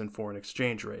rise in foreign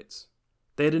exchange rates.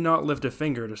 They did not lift a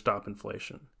finger to stop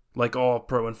inflation. Like all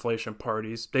pro-inflation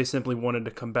parties, they simply wanted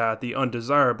to combat the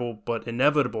undesirable but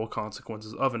inevitable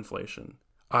consequences of inflation,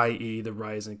 i.e. the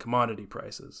rise in commodity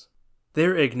prices.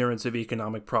 Their ignorance of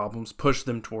economic problems pushed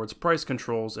them towards price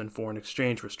controls and foreign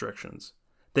exchange restrictions.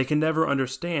 They can never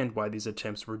understand why these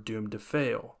attempts were doomed to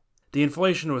fail. The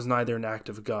inflation was neither an act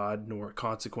of God nor a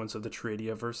consequence of the Treaty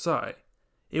of Versailles.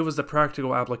 It was the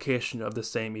practical application of the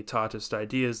same etatist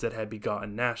ideas that had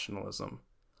begotten nationalism.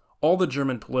 All the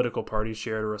German political parties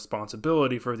shared a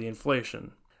responsibility for the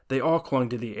inflation. They all clung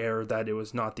to the error that it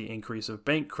was not the increase of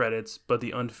bank credits, but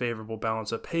the unfavorable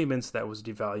balance of payments that was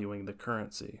devaluing the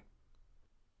currency.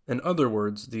 In other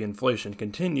words, the inflation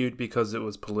continued because it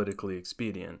was politically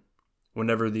expedient.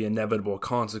 Whenever the inevitable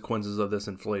consequences of this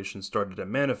inflation started to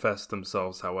manifest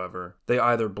themselves, however, they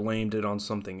either blamed it on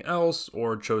something else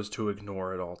or chose to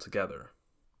ignore it altogether.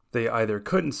 They either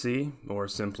couldn't see, or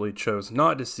simply chose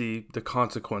not to see, the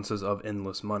consequences of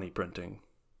endless money printing.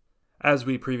 As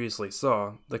we previously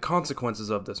saw, the consequences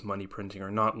of this money printing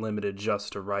are not limited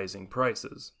just to rising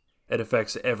prices. It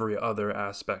affects every other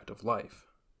aspect of life.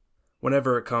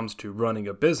 Whenever it comes to running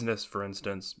a business, for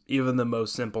instance, even the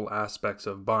most simple aspects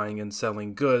of buying and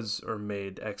selling goods are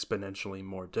made exponentially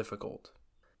more difficult.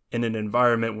 In an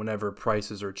environment whenever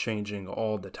prices are changing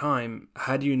all the time,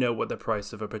 how do you know what the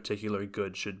price of a particular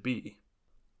good should be?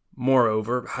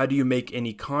 Moreover, how do you make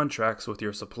any contracts with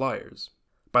your suppliers?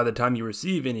 By the time you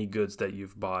receive any goods that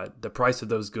you've bought, the price of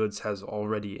those goods has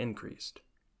already increased.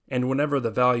 And whenever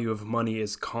the value of money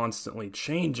is constantly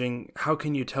changing, how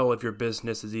can you tell if your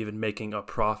business is even making a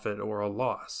profit or a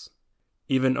loss?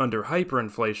 Even under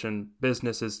hyperinflation,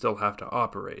 businesses still have to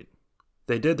operate.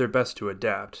 They did their best to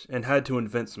adapt, and had to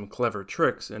invent some clever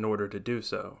tricks in order to do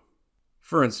so.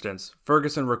 For instance,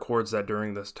 Fergusson records that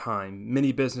during this time,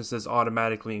 many businesses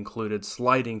automatically included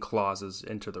sliding clauses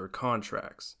into their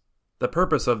contracts. The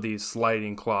purpose of these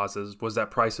sliding clauses was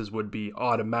that prices would be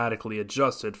automatically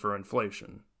adjusted for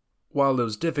inflation. While it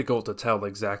was difficult to tell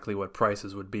exactly what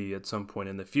prices would be at some point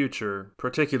in the future,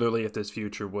 particularly if this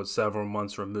future was several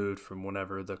months removed from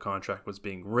whenever the contract was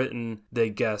being written, they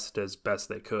guessed as best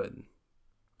they could.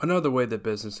 Another way that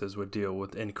businesses would deal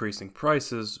with increasing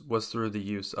prices was through the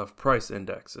use of price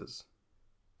indexes.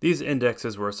 These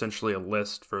indexes were essentially a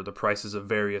list for the prices of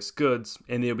various goods,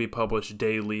 and they would be published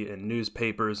daily in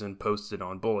newspapers and posted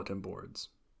on bulletin boards.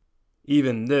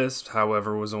 Even this,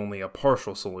 however, was only a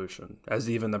partial solution, as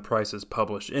even the prices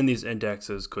published in these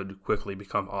indexes could quickly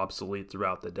become obsolete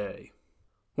throughout the day.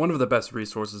 One of the best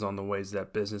resources on the ways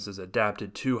that businesses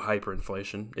adapted to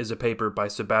hyperinflation is a paper by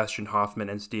Sebastian Hoffman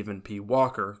and Stephen P.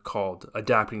 Walker called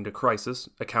Adapting to Crisis: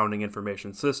 Accounting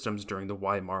Information Systems During the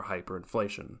Weimar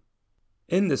Hyperinflation.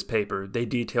 In this paper, they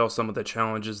detail some of the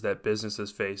challenges that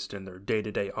businesses faced in their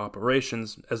day-to-day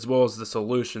operations, as well as the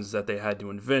solutions that they had to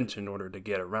invent in order to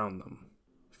get around them.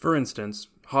 For instance,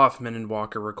 Hoffman and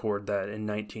Walker record that in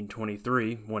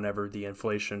 1923, whenever the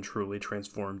inflation truly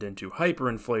transformed into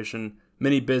hyperinflation,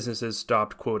 many businesses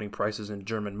stopped quoting prices in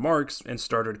German marks and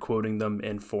started quoting them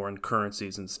in foreign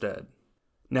currencies instead.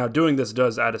 Now, doing this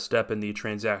does add a step in the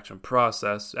transaction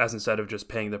process, as instead of just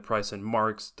paying the price in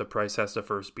marks, the price has to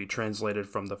first be translated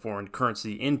from the foreign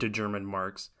currency into German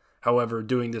marks. However,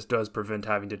 doing this does prevent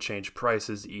having to change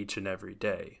prices each and every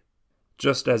day.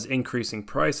 Just as increasing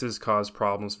prices cause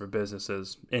problems for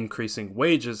businesses, increasing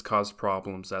wages cause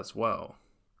problems as well.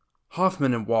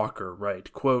 Hoffman and Walker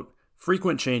write, quote,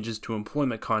 "Frequent changes to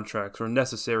employment contracts are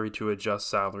necessary to adjust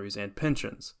salaries and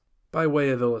pensions. By way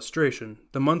of illustration,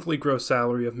 the monthly gross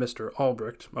salary of Mr.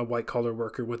 Albrecht, a white-collar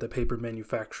worker with the paper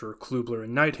manufacturer Klubler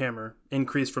and Neithammer,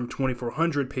 increased from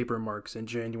 2,400 paper marks in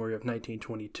January of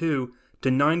 1922 to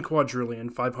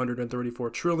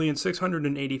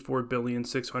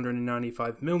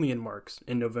 9,534,684,695,000,000 marks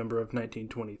in November of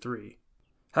 1923.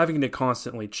 Having to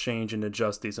constantly change and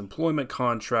adjust these employment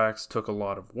contracts took a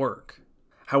lot of work.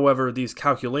 However, these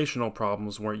calculational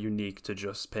problems weren't unique to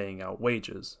just paying out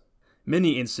wages.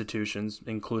 Many institutions,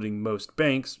 including most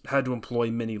banks, had to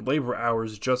employ many labor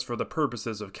hours just for the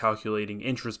purposes of calculating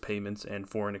interest payments and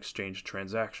foreign exchange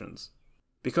transactions.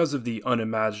 Because of the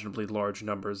unimaginably large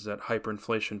numbers that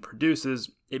hyperinflation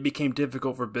produces, it became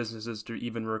difficult for businesses to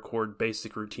even record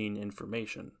basic routine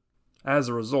information. As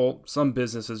a result, some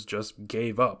businesses just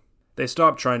gave up. They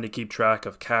stopped trying to keep track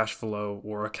of cash flow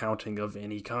or accounting of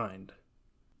any kind.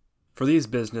 For these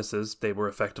businesses, they were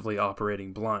effectively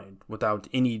operating blind, without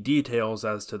any details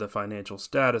as to the financial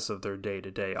status of their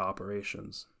day-to-day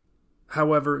operations.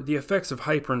 However, the effects of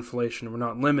hyperinflation were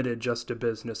not limited just to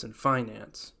business and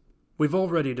finance. We've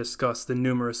already discussed the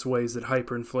numerous ways that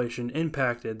hyperinflation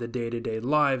impacted the day-to-day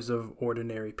lives of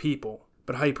ordinary people,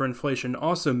 but hyperinflation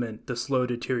also meant the slow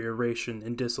deterioration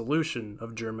and dissolution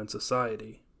of German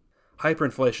society.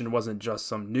 Hyperinflation wasn't just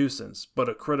some nuisance, but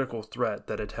a critical threat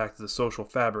that attacked the social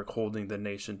fabric holding the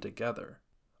nation together.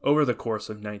 Over the course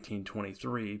of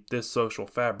 1923, this social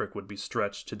fabric would be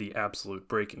stretched to the absolute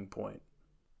breaking point.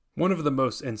 One of the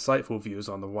most insightful views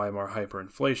on the Weimar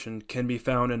hyperinflation can be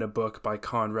found in a book by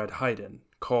Conrad Heidan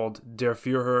called Der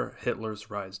Fuhrer,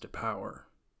 Hitler's Rise to Power.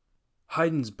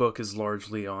 Heidan's book is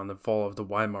largely on the fall of the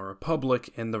Weimar Republic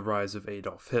and the rise of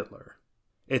Adolf Hitler.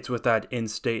 It's with that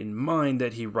end state in mind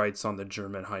that he writes on the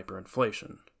German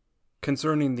hyperinflation.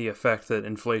 Concerning the effect that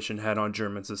inflation had on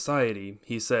German society,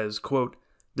 he says, quote,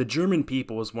 "The German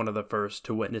people was one of the first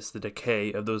to witness the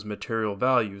decay of those material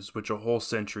values which a whole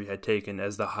century had taken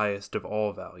as the highest of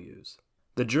all values.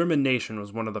 The German nation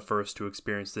was one of the first to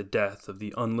experience the death of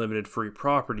the unlimited free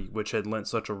property which had lent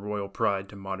such a royal pride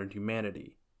to modern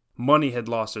humanity. Money had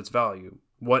lost its value.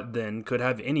 What, then, could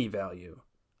have any value?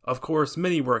 Of course,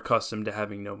 many were accustomed to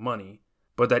having no money,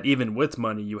 but that even with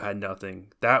money you had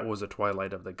nothing, that was a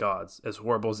twilight of the gods, as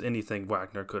horrible as anything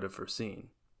Wagner could have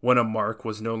foreseen. When a mark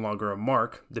was no longer a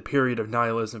mark, the period of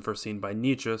nihilism foreseen by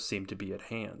Nietzsche seemed to be at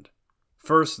hand.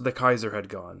 First, the Kaiser had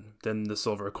gone, then the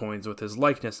silver coins with his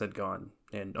likeness had gone,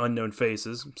 and unknown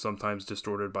faces, sometimes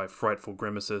distorted by frightful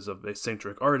grimaces of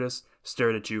eccentric artists,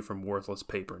 stared at you from worthless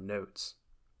paper notes.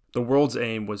 The world's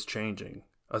aim was changing.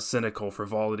 A cynical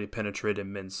frivolity penetrated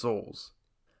men's souls.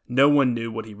 No one knew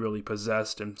what he really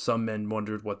possessed, and some men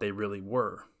wondered what they really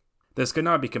were. This could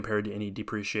not be compared to any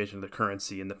depreciation of the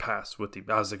currency in the past with the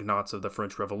assignats of the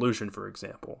French Revolution, for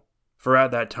example. For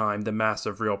at that time, the mass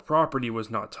of real property was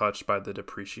not touched by the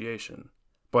depreciation.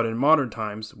 But in modern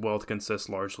times, wealth consists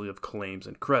largely of claims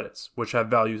and credits, which have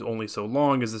values only so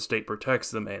long as the state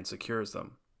protects them and secures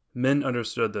them. Men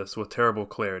understood this with terrible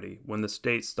clarity when the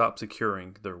state stopped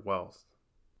securing their wealth.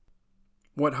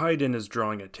 What Heidan is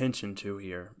drawing attention to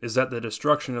here is that the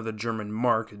destruction of the German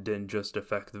mark didn't just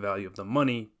affect the value of the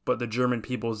money, but the German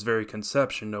people's very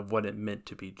conception of what it meant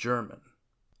to be German.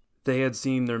 They had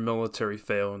seen their military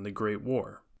fail in the Great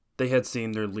War. They had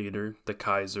seen their leader, the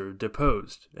Kaiser,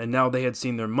 deposed, and now they had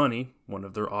seen their money, one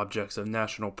of their objects of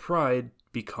national pride,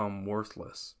 become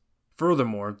worthless.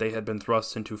 Furthermore, they had been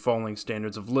thrust into falling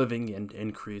standards of living and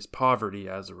increased poverty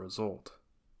as a result.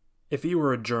 If you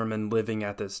were a German living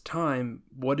at this time,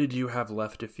 what did you have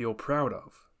left to feel proud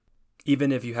of?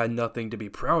 Even if you had nothing to be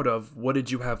proud of, what did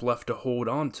you have left to hold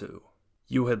on to?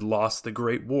 You had lost the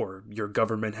Great War, your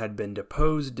government had been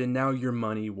deposed, and now your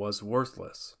money was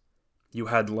worthless. You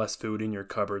had less food in your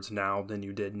cupboards now than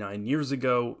you did 9 years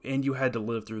ago, and you had to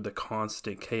live through the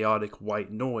constant chaotic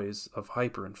white noise of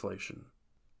hyperinflation.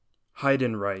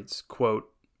 Heidan writes,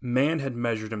 quote, "Man had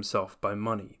measured himself by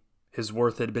money. His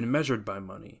worth had been measured by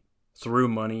money. Through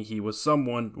money he was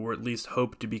someone, or at least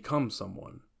hoped to become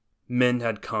someone. Men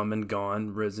had come and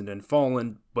gone, risen and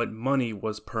fallen, but money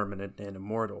was permanent and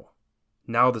immortal.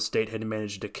 Now the state had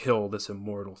managed to kill this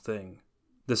immortal thing.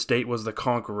 The state was the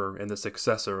conqueror and the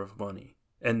successor of money,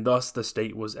 and thus the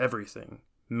state was everything.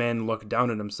 Man looked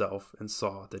down at himself and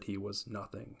saw that he was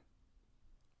nothing."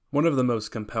 One of the most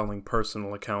compelling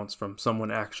personal accounts from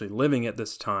someone actually living at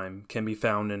this time can be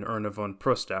found in Erna von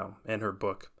Prustau and her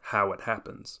book, How It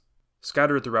Happens.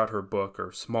 Scattered throughout her book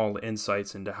are small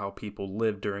insights into how people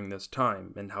lived during this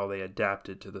time and how they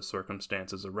adapted to the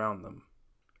circumstances around them.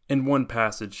 In one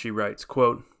passage she writes,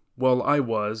 quote, "Well, I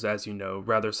was, as you know,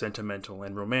 rather sentimental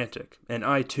and romantic, and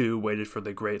I too waited for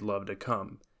the great love to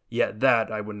come, yet that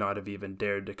I would not have even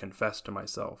dared to confess to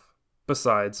myself.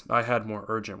 Besides, I had more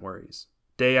urgent worries.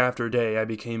 Day after day I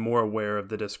became more aware of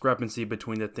the discrepancy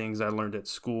between the things I learned at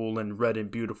school and read in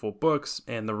beautiful books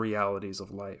and the realities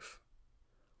of life."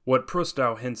 What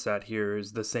Prustau hints at here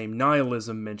is the same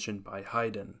nihilism mentioned by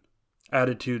Heidan.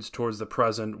 Attitudes towards the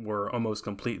present were almost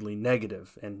completely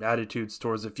negative, and attitudes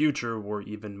towards the future were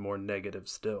even more negative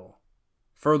still.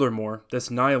 Furthermore, this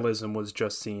nihilism was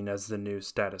just seen as the new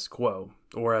status quo,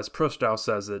 or as Prustau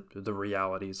says it, the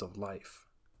realities of life.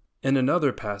 In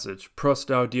another passage,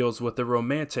 Prustau deals with the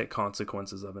romantic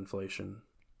consequences of inflation.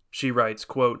 She writes,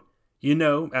 quote, "You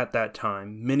know, at that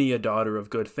time, many a daughter of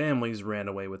good families ran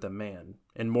away with a man,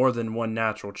 and more than one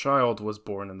natural child was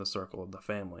born in the circle of the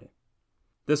family.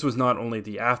 This was not only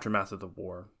the aftermath of the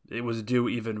war, it was due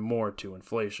even more to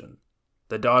inflation.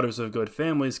 The daughters of good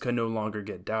families could no longer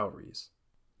get dowries.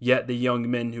 Yet the young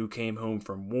men who came home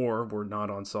from war were not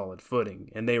on solid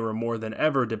footing, and they were more than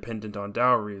ever dependent on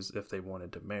dowries if they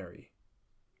wanted to marry.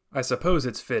 I suppose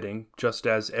it's fitting, just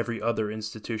as every other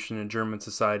institution in German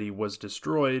society was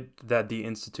destroyed, that the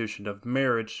institution of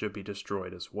marriage should be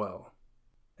destroyed as well."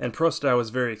 And Prustau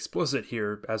is very explicit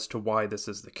here as to why this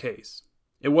is the case.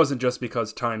 It wasn't just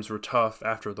because times were tough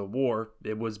after the war,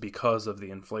 it was because of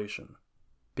the inflation.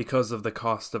 Because of the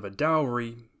cost of a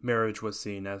dowry, marriage was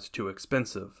seen as too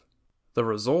expensive. The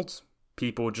result?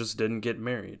 People just didn't get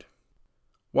married.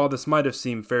 While this might have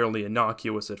seemed fairly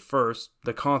innocuous at first,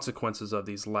 the consequences of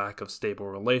these lack of stable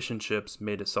relationships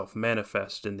made itself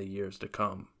manifest in the years to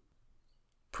come.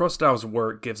 Prustau's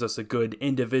work gives us a good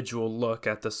individual look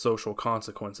at the social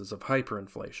consequences of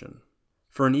hyperinflation.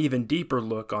 For an even deeper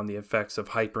look on the effects of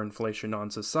hyperinflation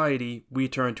on society, we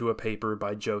turn to a paper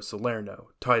by Joe Salerno,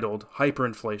 titled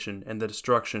Hyperinflation and the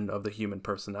Destruction of the Human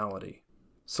Personality.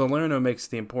 Salerno makes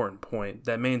the important point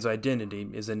that man's identity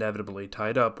is inevitably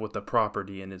tied up with the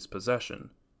property in his possession.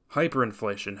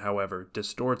 Hyperinflation, however,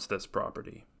 distorts this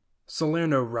property.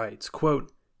 Salerno writes, quote,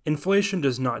 "Inflation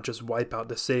does not just wipe out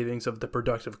the savings of the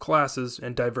productive classes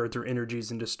and divert their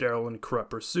energies into sterile and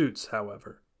corrupt pursuits,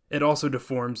 however. It also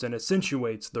deforms and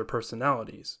accentuates their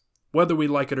personalities. Whether we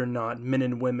like it or not, men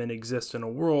and women exist in a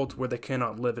world where they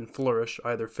cannot live and flourish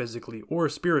either physically or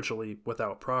spiritually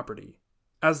without property.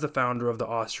 As the founder of the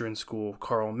Austrian school,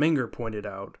 Karl Menger, pointed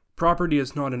out, property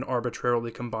is not an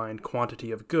arbitrarily combined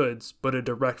quantity of goods, but a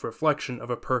direct reflection of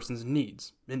a person's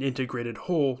needs, an integrated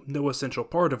whole, no essential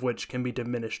part of which can be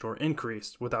diminished or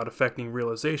increased without affecting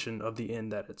realization of the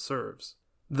end that it serves.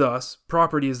 Thus,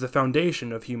 property is the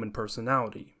foundation of human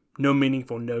personality. No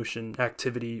meaningful notion,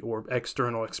 activity, or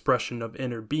external expression of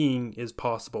inner being is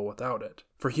possible without it.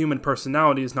 For human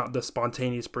personality is not the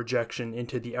spontaneous projection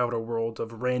into the outer world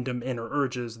of random inner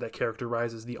urges that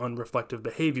characterizes the unreflective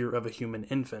behavior of a human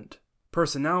infant.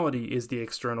 Personality is the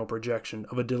external projection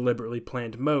of a deliberately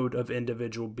planned mode of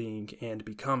individual being and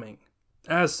becoming.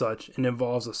 As such, it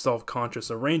involves a self-conscious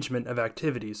arrangement of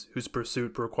activities whose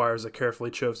pursuit requires a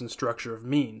carefully chosen structure of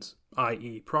means,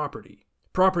 i.e., property.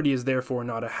 Property is therefore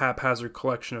not a haphazard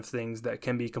collection of things that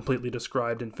can be completely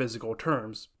described in physical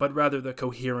terms, but rather the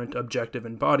coherent, objective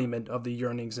embodiment of the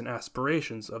yearnings and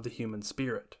aspirations of the human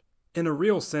spirit. In a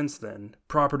real sense, then,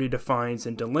 property defines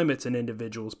and delimits an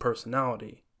individual's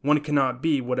personality. One cannot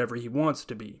be whatever he wants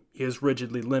to be. He is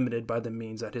rigidly limited by the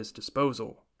means at his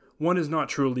disposal. One is not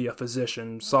truly a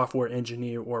physician, software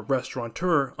engineer, or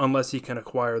restaurateur unless he can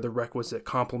acquire the requisite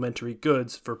complementary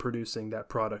goods for producing that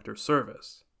product or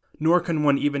service. Nor can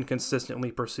one even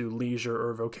consistently pursue leisure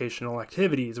or vocational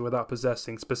activities without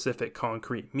possessing specific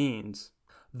concrete means.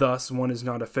 Thus, one is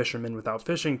not a fisherman without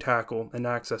fishing tackle and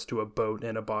access to a boat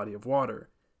and a body of water.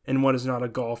 and one is not a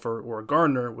golfer or a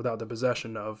gardener without the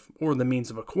possession of, or the means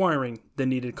of acquiring, the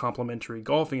needed complementary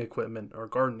golfing equipment or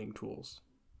gardening tools.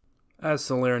 As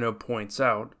Salerno points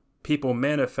out, people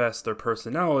manifest their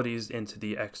personalities into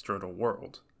the external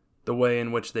world. The way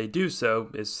in which they do so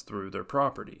is through their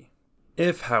property.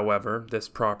 If, however, this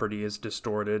property is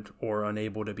distorted or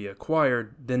unable to be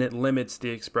acquired, then it limits the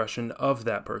expression of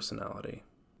that personality.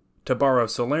 To borrow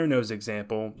Salerno's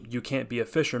example, you can't be a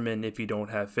fisherman if you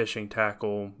don't have fishing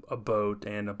tackle, a boat,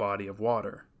 and a body of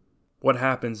water. What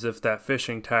happens if that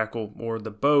fishing tackle or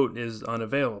the boat is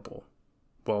unavailable?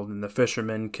 Well, then the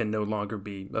fisherman can no longer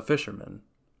be a fisherman.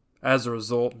 As a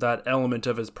result, that element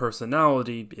of his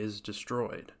personality is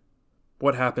destroyed.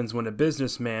 What happens when a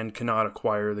businessman cannot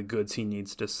acquire the goods he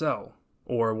needs to sell?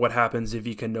 Or what happens if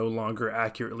he can no longer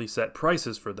accurately set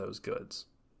prices for those goods?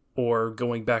 Or,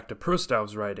 going back to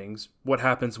Prustau's writings, what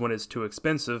happens when it's too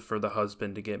expensive for the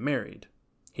husband to get married?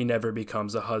 He never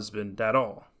becomes a husband at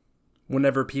all.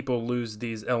 Whenever people lose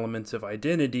these elements of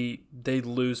identity, they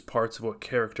lose parts of what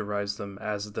characterize them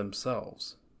as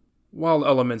themselves. While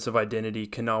elements of identity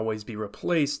can always be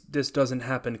replaced, this doesn't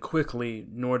happen quickly,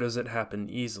 nor does it happen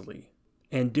easily.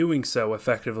 And doing so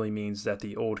effectively means that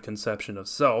the old conception of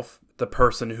self, the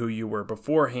person who you were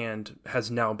beforehand,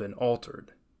 has now been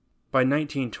altered. By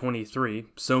 1923,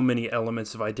 so many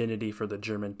elements of identity for the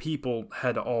German people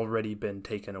had already been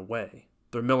taken away.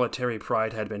 Their military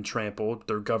pride had been trampled,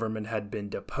 their government had been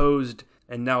deposed,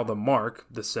 and now the mark,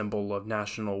 the symbol of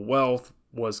national wealth,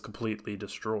 was completely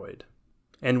destroyed.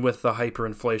 And with the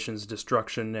hyperinflation's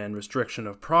destruction and restriction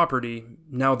of property,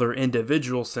 now their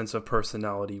individual sense of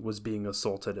personality was being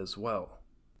assaulted as well.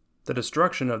 The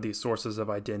destruction of these sources of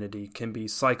identity can be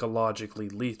psychologically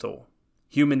lethal.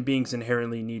 Human beings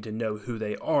inherently need to know who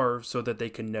they are so that they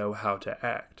can know how to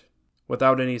act.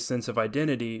 Without any sense of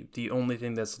identity, the only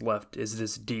thing that's left is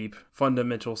this deep,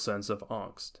 fundamental sense of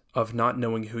angst, of not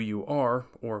knowing who you are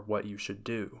or what you should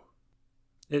do.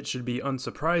 It should be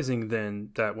unsurprising,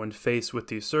 then, that when faced with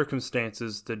these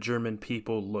circumstances, the German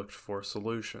people looked for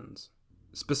solutions.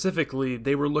 Specifically,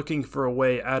 they were looking for a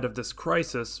way out of this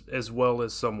crisis as well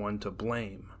as someone to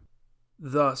blame.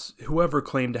 Thus, whoever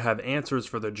claimed to have answers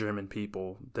for the German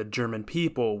people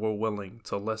were willing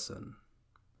to listen.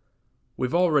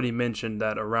 We've already mentioned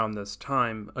that around this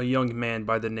time, a young man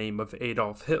by the name of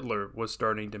Adolf Hitler was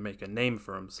starting to make a name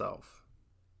for himself.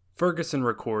 Fergusson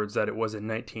records that it was in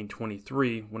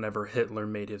 1923 whenever Hitler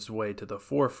made his way to the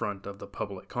forefront of the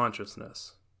public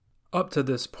consciousness. Up to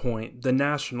this point, the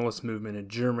nationalist movement in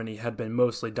Germany had been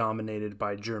mostly dominated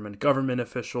by German government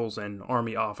officials and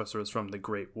army officers from the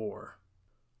Great War.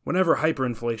 Whenever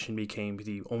hyperinflation became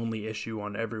the only issue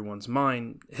on everyone's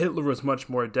mind, Hitler was much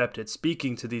more adept at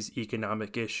speaking to these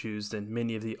economic issues than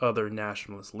many of the other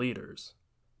nationalist leaders.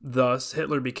 Thus,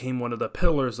 Hitler became one of the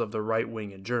pillars of the right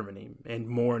wing in Germany, and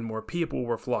more people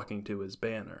were flocking to his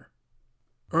banner.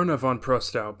 Erna von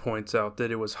Prustau points out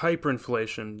that it was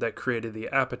hyperinflation that created the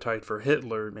appetite for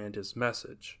Hitler and his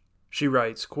message. She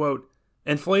writes, quote,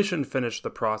 "Inflation finished the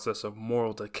process of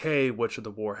moral decay which the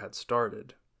war had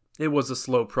started. It was a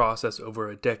slow process over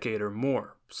a decade or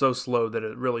more, so slow that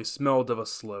it really smelled of a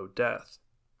slow death.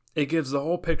 It gives the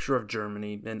whole picture of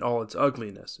Germany in all its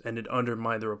ugliness, and it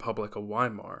undermined the Republic of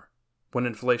Weimar. When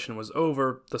inflation was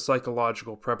over, the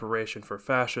psychological preparation for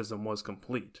fascism was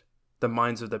complete. The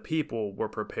minds of the people were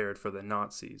prepared for the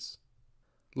Nazis."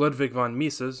 Ludwig von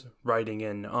Mises, writing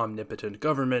in Omnipotent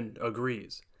Government,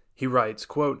 agrees. He writes,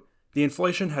 quote, "The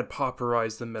inflation had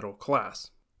pauperized the middle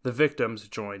class. The victims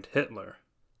joined Hitler.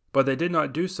 But they did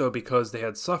not do so because they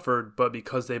had suffered, but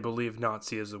because they believed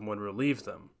Nazism would relieve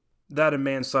them. That a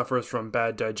man suffers from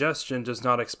bad digestion does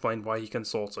not explain why he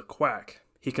consults a quack.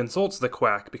 He consults the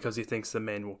quack because he thinks the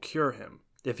man will cure him.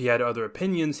 If he had other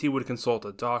opinions, he would consult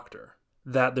a doctor.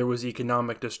 That there was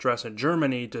economic distress in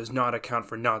Germany does not account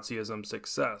for Nazism's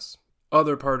success.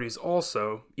 Other parties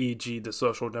also, e.g. the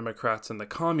Social Democrats and the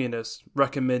Communists,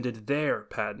 recommended their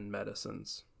patent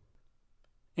medicines."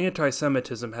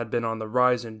 Anti-Semitism had been on the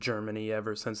rise in Germany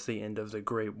ever since the end of the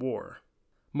Great War.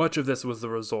 Much of this was the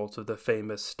result of the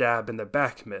famous stab in the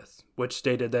back myth, which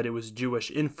stated that it was Jewish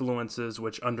influences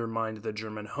which undermined the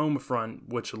German home front,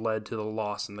 which led to the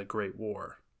loss in the Great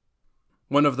War.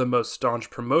 One of the most staunch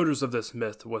promoters of this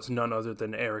myth was none other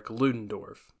than Erich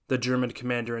Ludendorff, the German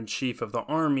commander-in-chief of the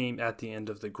army at the end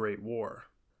of the Great War.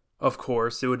 Of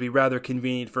course, it would be rather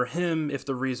convenient for him if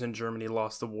the reason Germany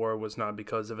lost the war was not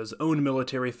because of his own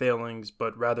military failings,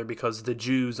 but rather because the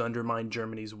Jews undermined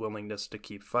Germany's willingness to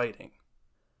keep fighting.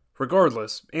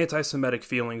 Regardless, anti-Semitic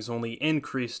feelings only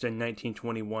increased in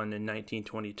 1921 and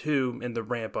 1922 in the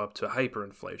ramp-up to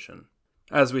hyperinflation.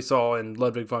 As we saw in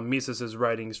Ludwig von Mises's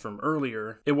writings from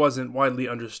earlier, it wasn't widely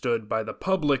understood by the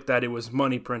public that it was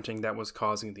money printing that was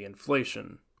causing the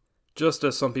inflation. Just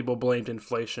as some people blamed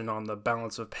inflation on the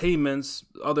balance of payments,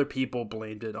 other people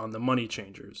blamed it on the money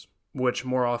changers, which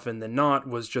more often than not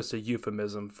was just a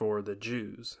euphemism for the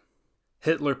Jews.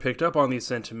 Hitler picked up on these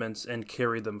sentiments and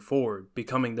carried them forward,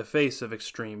 becoming the face of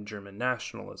extreme German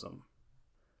nationalism.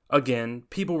 Again,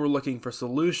 people were looking for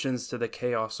solutions to the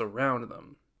chaos around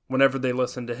them. Whenever they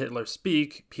listened to Hitler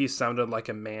speak, he sounded like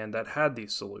a man that had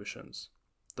these solutions.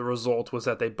 The result was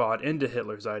that they bought into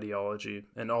Hitler's ideology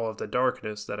and all of the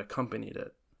darkness that accompanied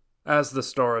it. As the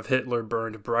star of Hitler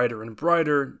burned brighter and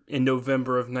brighter, in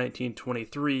November of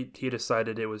 1923, he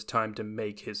decided it was time to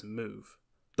make his move.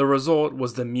 The result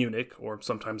was the Munich, or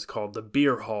sometimes called the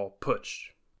Beer Hall, Putsch.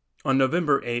 On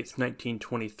November 8,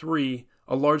 1923,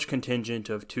 a large contingent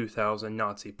of 2,000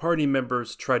 Nazi Party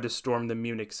members tried to storm the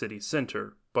Munich city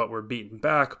center, but were beaten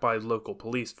back by local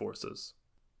police forces.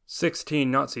 16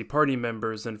 Nazi Party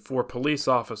members and 4 police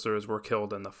officers were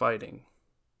killed in the fighting.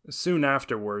 Soon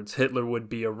afterwards, Hitler would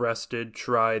be arrested,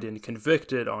 tried, and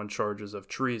convicted on charges of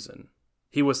treason.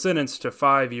 He was sentenced to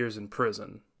 5 years in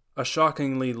prison, a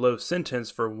shockingly low sentence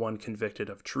for one convicted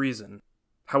of treason.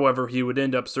 However, he would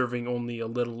end up serving only a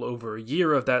little over a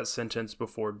year of that sentence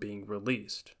before being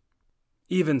released.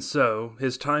 Even so,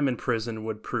 his time in prison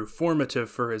would prove formative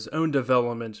for his own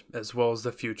development as well as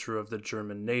the future of the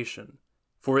German nation,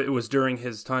 for it was during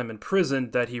his time in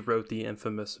prison that he wrote the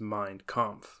infamous Mein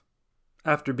Kampf.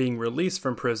 After being released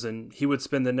from prison, he would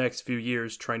spend the next few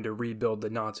years trying to rebuild the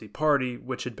Nazi Party,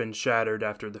 which had been shattered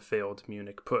after the failed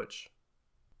Munich Putsch.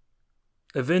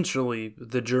 Eventually,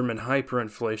 the German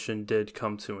hyperinflation did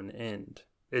come to an end.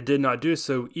 It did not do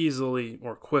so easily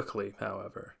or quickly,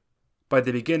 however. By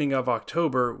the beginning of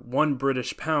October, 1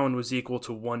 British pound was equal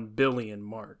to 1 billion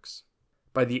marks.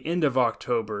 By the end of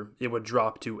October, it would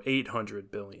drop to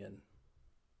 800 billion.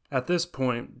 At this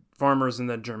point, farmers in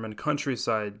the German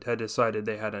countryside had decided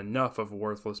they had enough of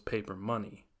worthless paper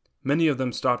money. Many of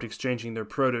them stopped exchanging their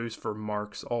produce for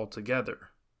marks altogether.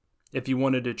 If you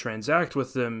wanted to transact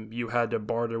with them, you had to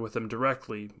barter with them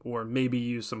directly, or maybe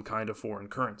use some kind of foreign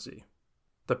currency.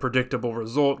 The predictable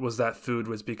result was that food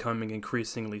was becoming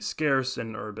increasingly scarce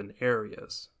in urban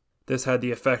areas. This had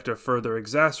the effect of further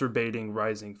exacerbating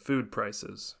rising food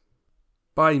prices.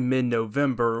 By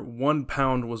mid-November, 1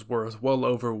 pound was worth well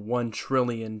over 1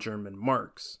 trillion German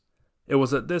marks. It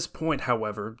was at this point,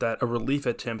 however, that a relief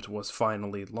attempt was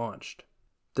finally launched.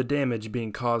 The damage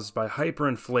being caused by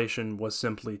hyperinflation was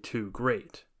simply too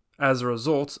great. As a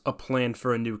result, a plan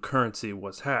for a new currency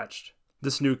was hatched.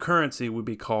 This new currency would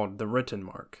be called the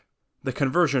Rentenmark. The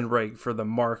conversion rate for the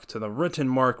mark to the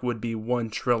Rentenmark would be 1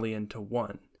 trillion to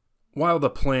 1. While the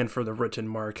plan for the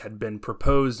Rentenmark had been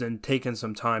proposed and taken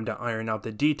some time to iron out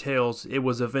the details, it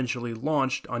was eventually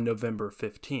launched on November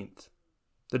 15th.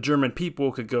 The German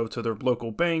people could go to their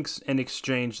local banks and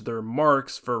exchange their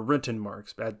marks for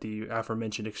Rentenmarks at the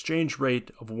aforementioned exchange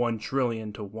rate of 1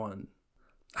 trillion to 1.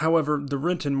 However, the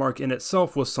Rentenmark in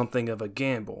itself was something of a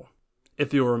gamble.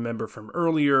 If you'll remember from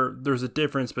earlier, there's a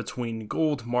difference between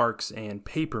gold marks and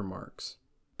paper marks.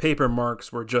 Paper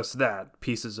marks were just that,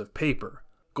 pieces of paper.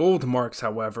 Gold marks,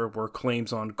 however, were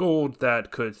claims on gold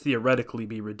that could theoretically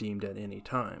be redeemed at any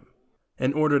time.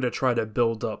 In order to try to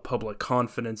build up public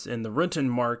confidence in the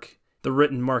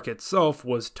Rentenmark itself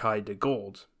was tied to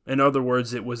gold. In other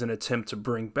words, it was an attempt to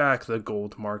bring back the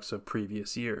gold marks of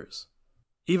previous years.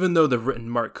 Even though the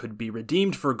Rentenmark could be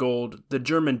redeemed for gold, the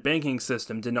German banking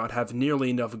system did not have nearly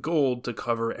enough gold to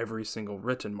cover every single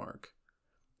Rentenmark.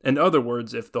 In other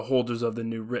words, if the holders of the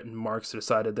new Rentenmarks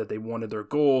decided that they wanted their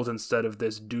gold instead of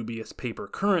this dubious paper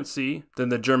currency, then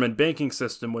the German banking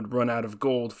system would run out of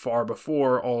gold far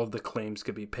before all of the claims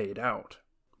could be paid out.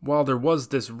 While there was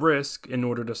this risk, in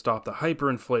order to stop the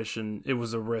hyperinflation, it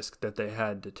was a risk that they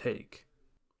had to take.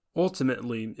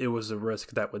 Ultimately, it was a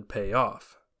risk that would pay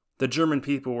off. The German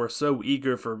people were so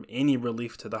eager for any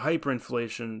relief to the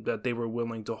hyperinflation that they were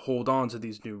willing to hold on to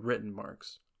these new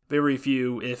Rentenmarks. Very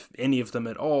few, if any of them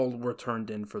at all, were turned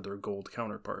in for their gold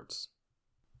counterparts.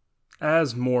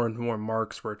 As more and more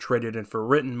marks were traded in for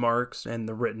Rentenmarks and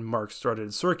the Rentenmarks started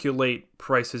to circulate,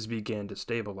 prices began to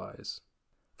stabilize.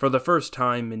 For the first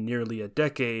time in nearly a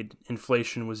decade,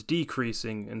 inflation was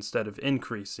decreasing instead of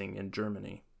increasing in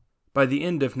Germany. By the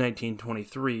end of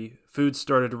 1923, food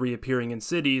started reappearing in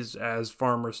cities as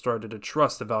farmers started to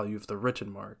trust the value of the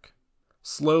Rentenmark.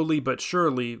 Slowly but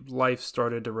surely, life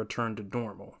started to return to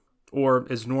normal, or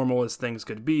as normal as things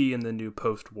could be in the new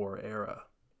post-war era.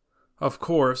 Of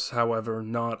course, however,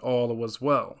 not all was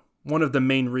well. One of the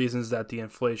main reasons that the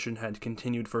inflation had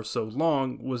continued for so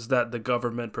long was that the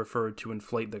government preferred to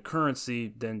inflate the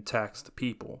currency than tax the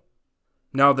people.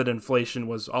 Now that inflation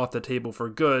was off the table for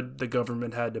good, the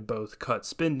government had to both cut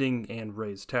spending and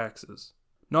raise taxes.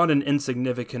 Not an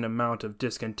insignificant amount of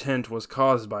discontent was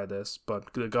caused by this,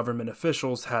 but the government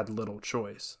officials had little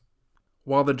choice.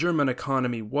 While the German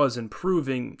economy was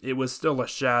improving, it was still a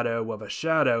shadow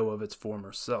of its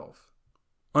former self.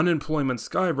 Unemployment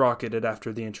skyrocketed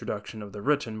after the introduction of the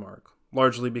Rittenmark,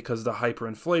 largely because the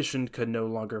hyperinflation could no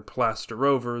longer plaster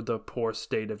over the poor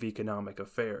state of economic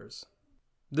affairs.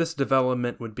 This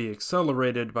development would be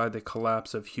accelerated by the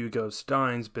collapse of Hugo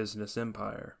Stein's business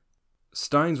empire.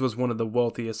 Stein's was one of the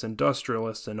wealthiest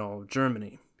industrialists in all of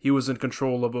Germany. He was in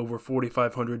control of over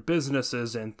 4,500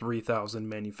 businesses and 3,000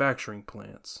 manufacturing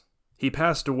plants. He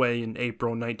passed away in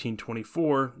April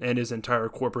 1924, and his entire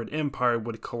corporate empire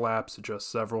would collapse just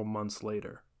several months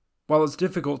later. While it's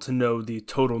difficult to know the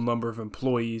total number of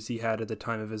employees he had at the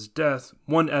time of his death,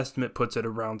 one estimate puts it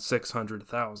around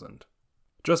 600,000.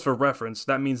 Just for reference,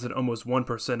 that means that almost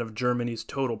 1% of Germany's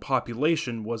total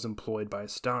population was employed by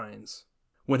Stein's.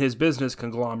 When his business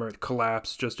conglomerate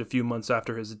collapsed just a few months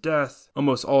after his death,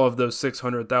 almost all of those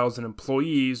 600,000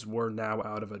 employees were now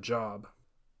out of a job.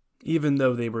 Even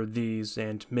though they were these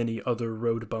and many other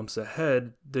road bumps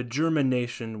ahead, the German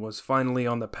nation was finally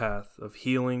on the path of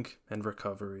healing and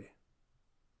recovery.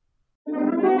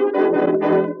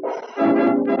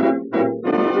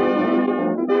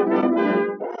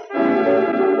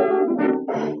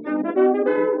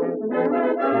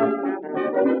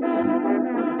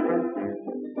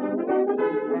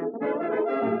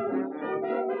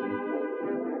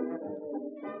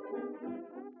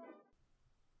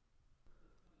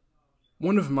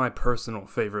 One of my personal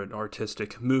favorite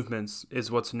artistic movements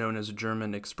is what's known as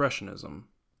German Expressionism.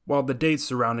 While the dates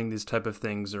surrounding these type of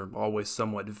things are always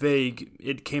somewhat vague,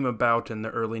 it came about in the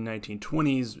early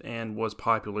 1920s and was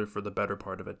popular for the better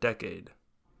part of a decade.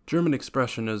 German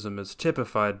Expressionism is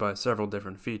typified by several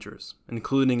different features,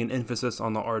 including an emphasis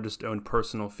on the artist's own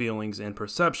personal feelings and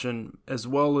perception, as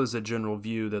well as a general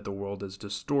view that the world is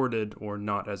distorted or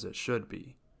not as it should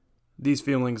be. These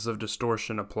feelings of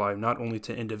distortion apply not only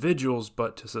to individuals,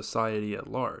 but to society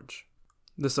at large.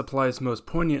 This applies most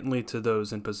poignantly to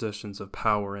those in positions of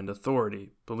power and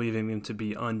authority, believing them to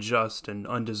be unjust and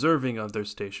undeserving of their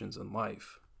stations in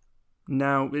life.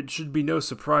 Now, it should be no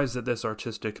surprise that this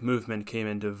artistic movement came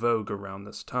into vogue around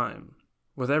this time.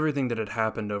 With everything that had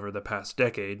happened over the past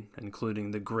decade,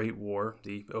 including the Great War,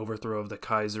 the overthrow of the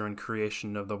Kaiser and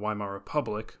creation of the Weimar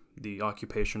Republic, the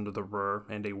occupation of the Ruhr,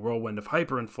 and a whirlwind of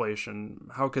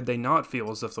hyperinflation, how could they not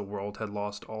feel as if the world had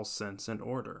lost all sense and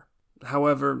order?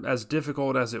 However, as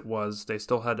difficult as it was, they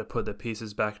still had to put the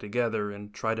pieces back together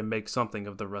and try to make something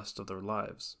of the rest of their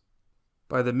lives.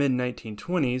 By the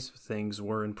mid-1920s, things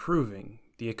were improving.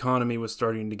 The economy was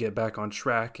starting to get back on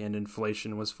track and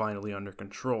inflation was finally under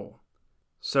control.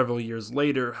 Several years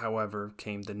later, however,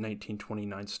 came the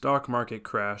 1929 stock market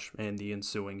crash and the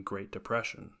ensuing Great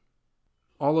Depression.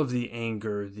 All of the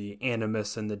anger, the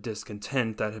animus, and the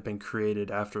discontent that had been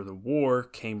created after the war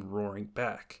came roaring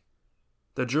back.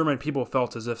 The German people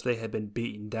felt as if they had been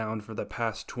beaten down for the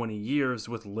past 20 years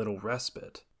with little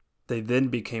respite. They then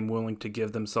became willing to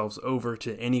give themselves over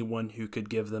to anyone who could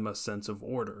give them a sense of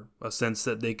order, a sense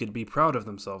that they could be proud of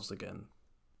themselves again.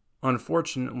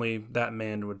 Unfortunately, that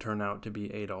man would turn out to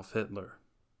be Adolf Hitler.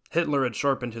 Hitler had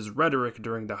sharpened his rhetoric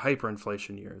during the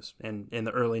hyperinflation years, and in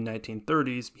the early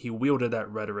 1930s, he wielded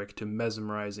that rhetoric to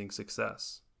mesmerizing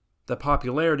success. The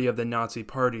popularity of the Nazi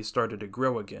Party started to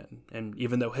grow again, and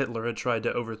even though Hitler had tried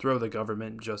to overthrow the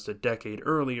government just a decade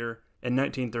earlier, in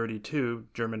 1932,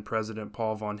 German President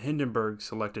Paul von Hindenburg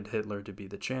selected Hitler to be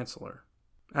the Chancellor.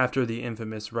 After the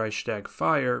infamous Reichstag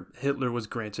fire, Hitler was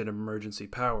granted emergency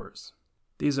powers.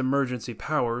 These emergency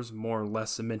powers more or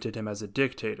less cemented him as a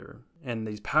dictator, and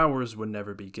these powers would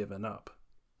never be given up.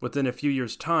 Within a few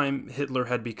years' time, Hitler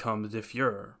had become the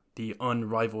Fuhrer, the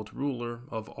unrivaled ruler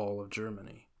of all of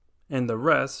Germany. And the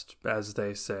rest, as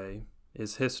they say,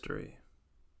 is history.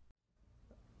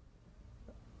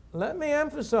 Let me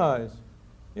emphasize,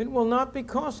 it will not be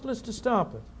costless to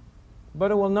stop it, but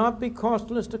it will not be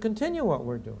costless to continue what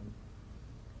we're doing.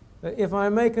 If I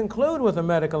may conclude with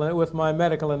my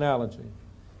medical analogy,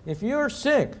 if you're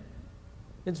sick,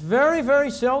 it's very,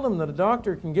 very seldom that a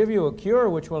doctor can give you a cure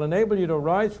which will enable you to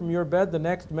rise from your bed the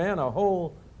next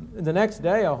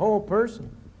day a whole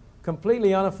person,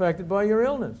 completely unaffected by your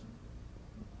illness.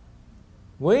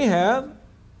 We have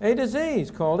a disease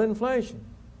called inflation.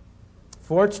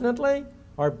 Fortunately,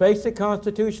 our basic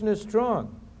constitution is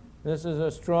strong. This is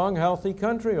a strong, healthy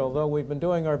country, although we've been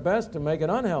doing our best to make it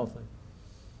unhealthy.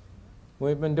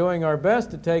 We've been doing our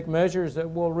best to take measures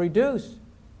that will reduce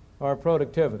our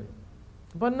productivity.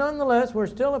 But nonetheless, we're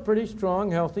still a pretty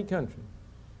strong, healthy country.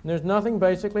 And there's nothing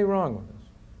basically wrong with us.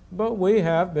 But we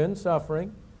have been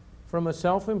suffering from a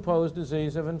self-imposed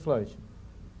disease of inflation.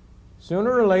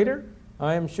 Sooner or later,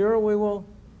 I am sure we will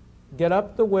get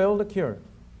up the will to cure it.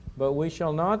 But we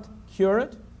shall not cure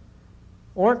it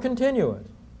or continue it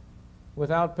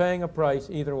without paying a price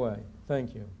either way.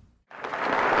 Thank you.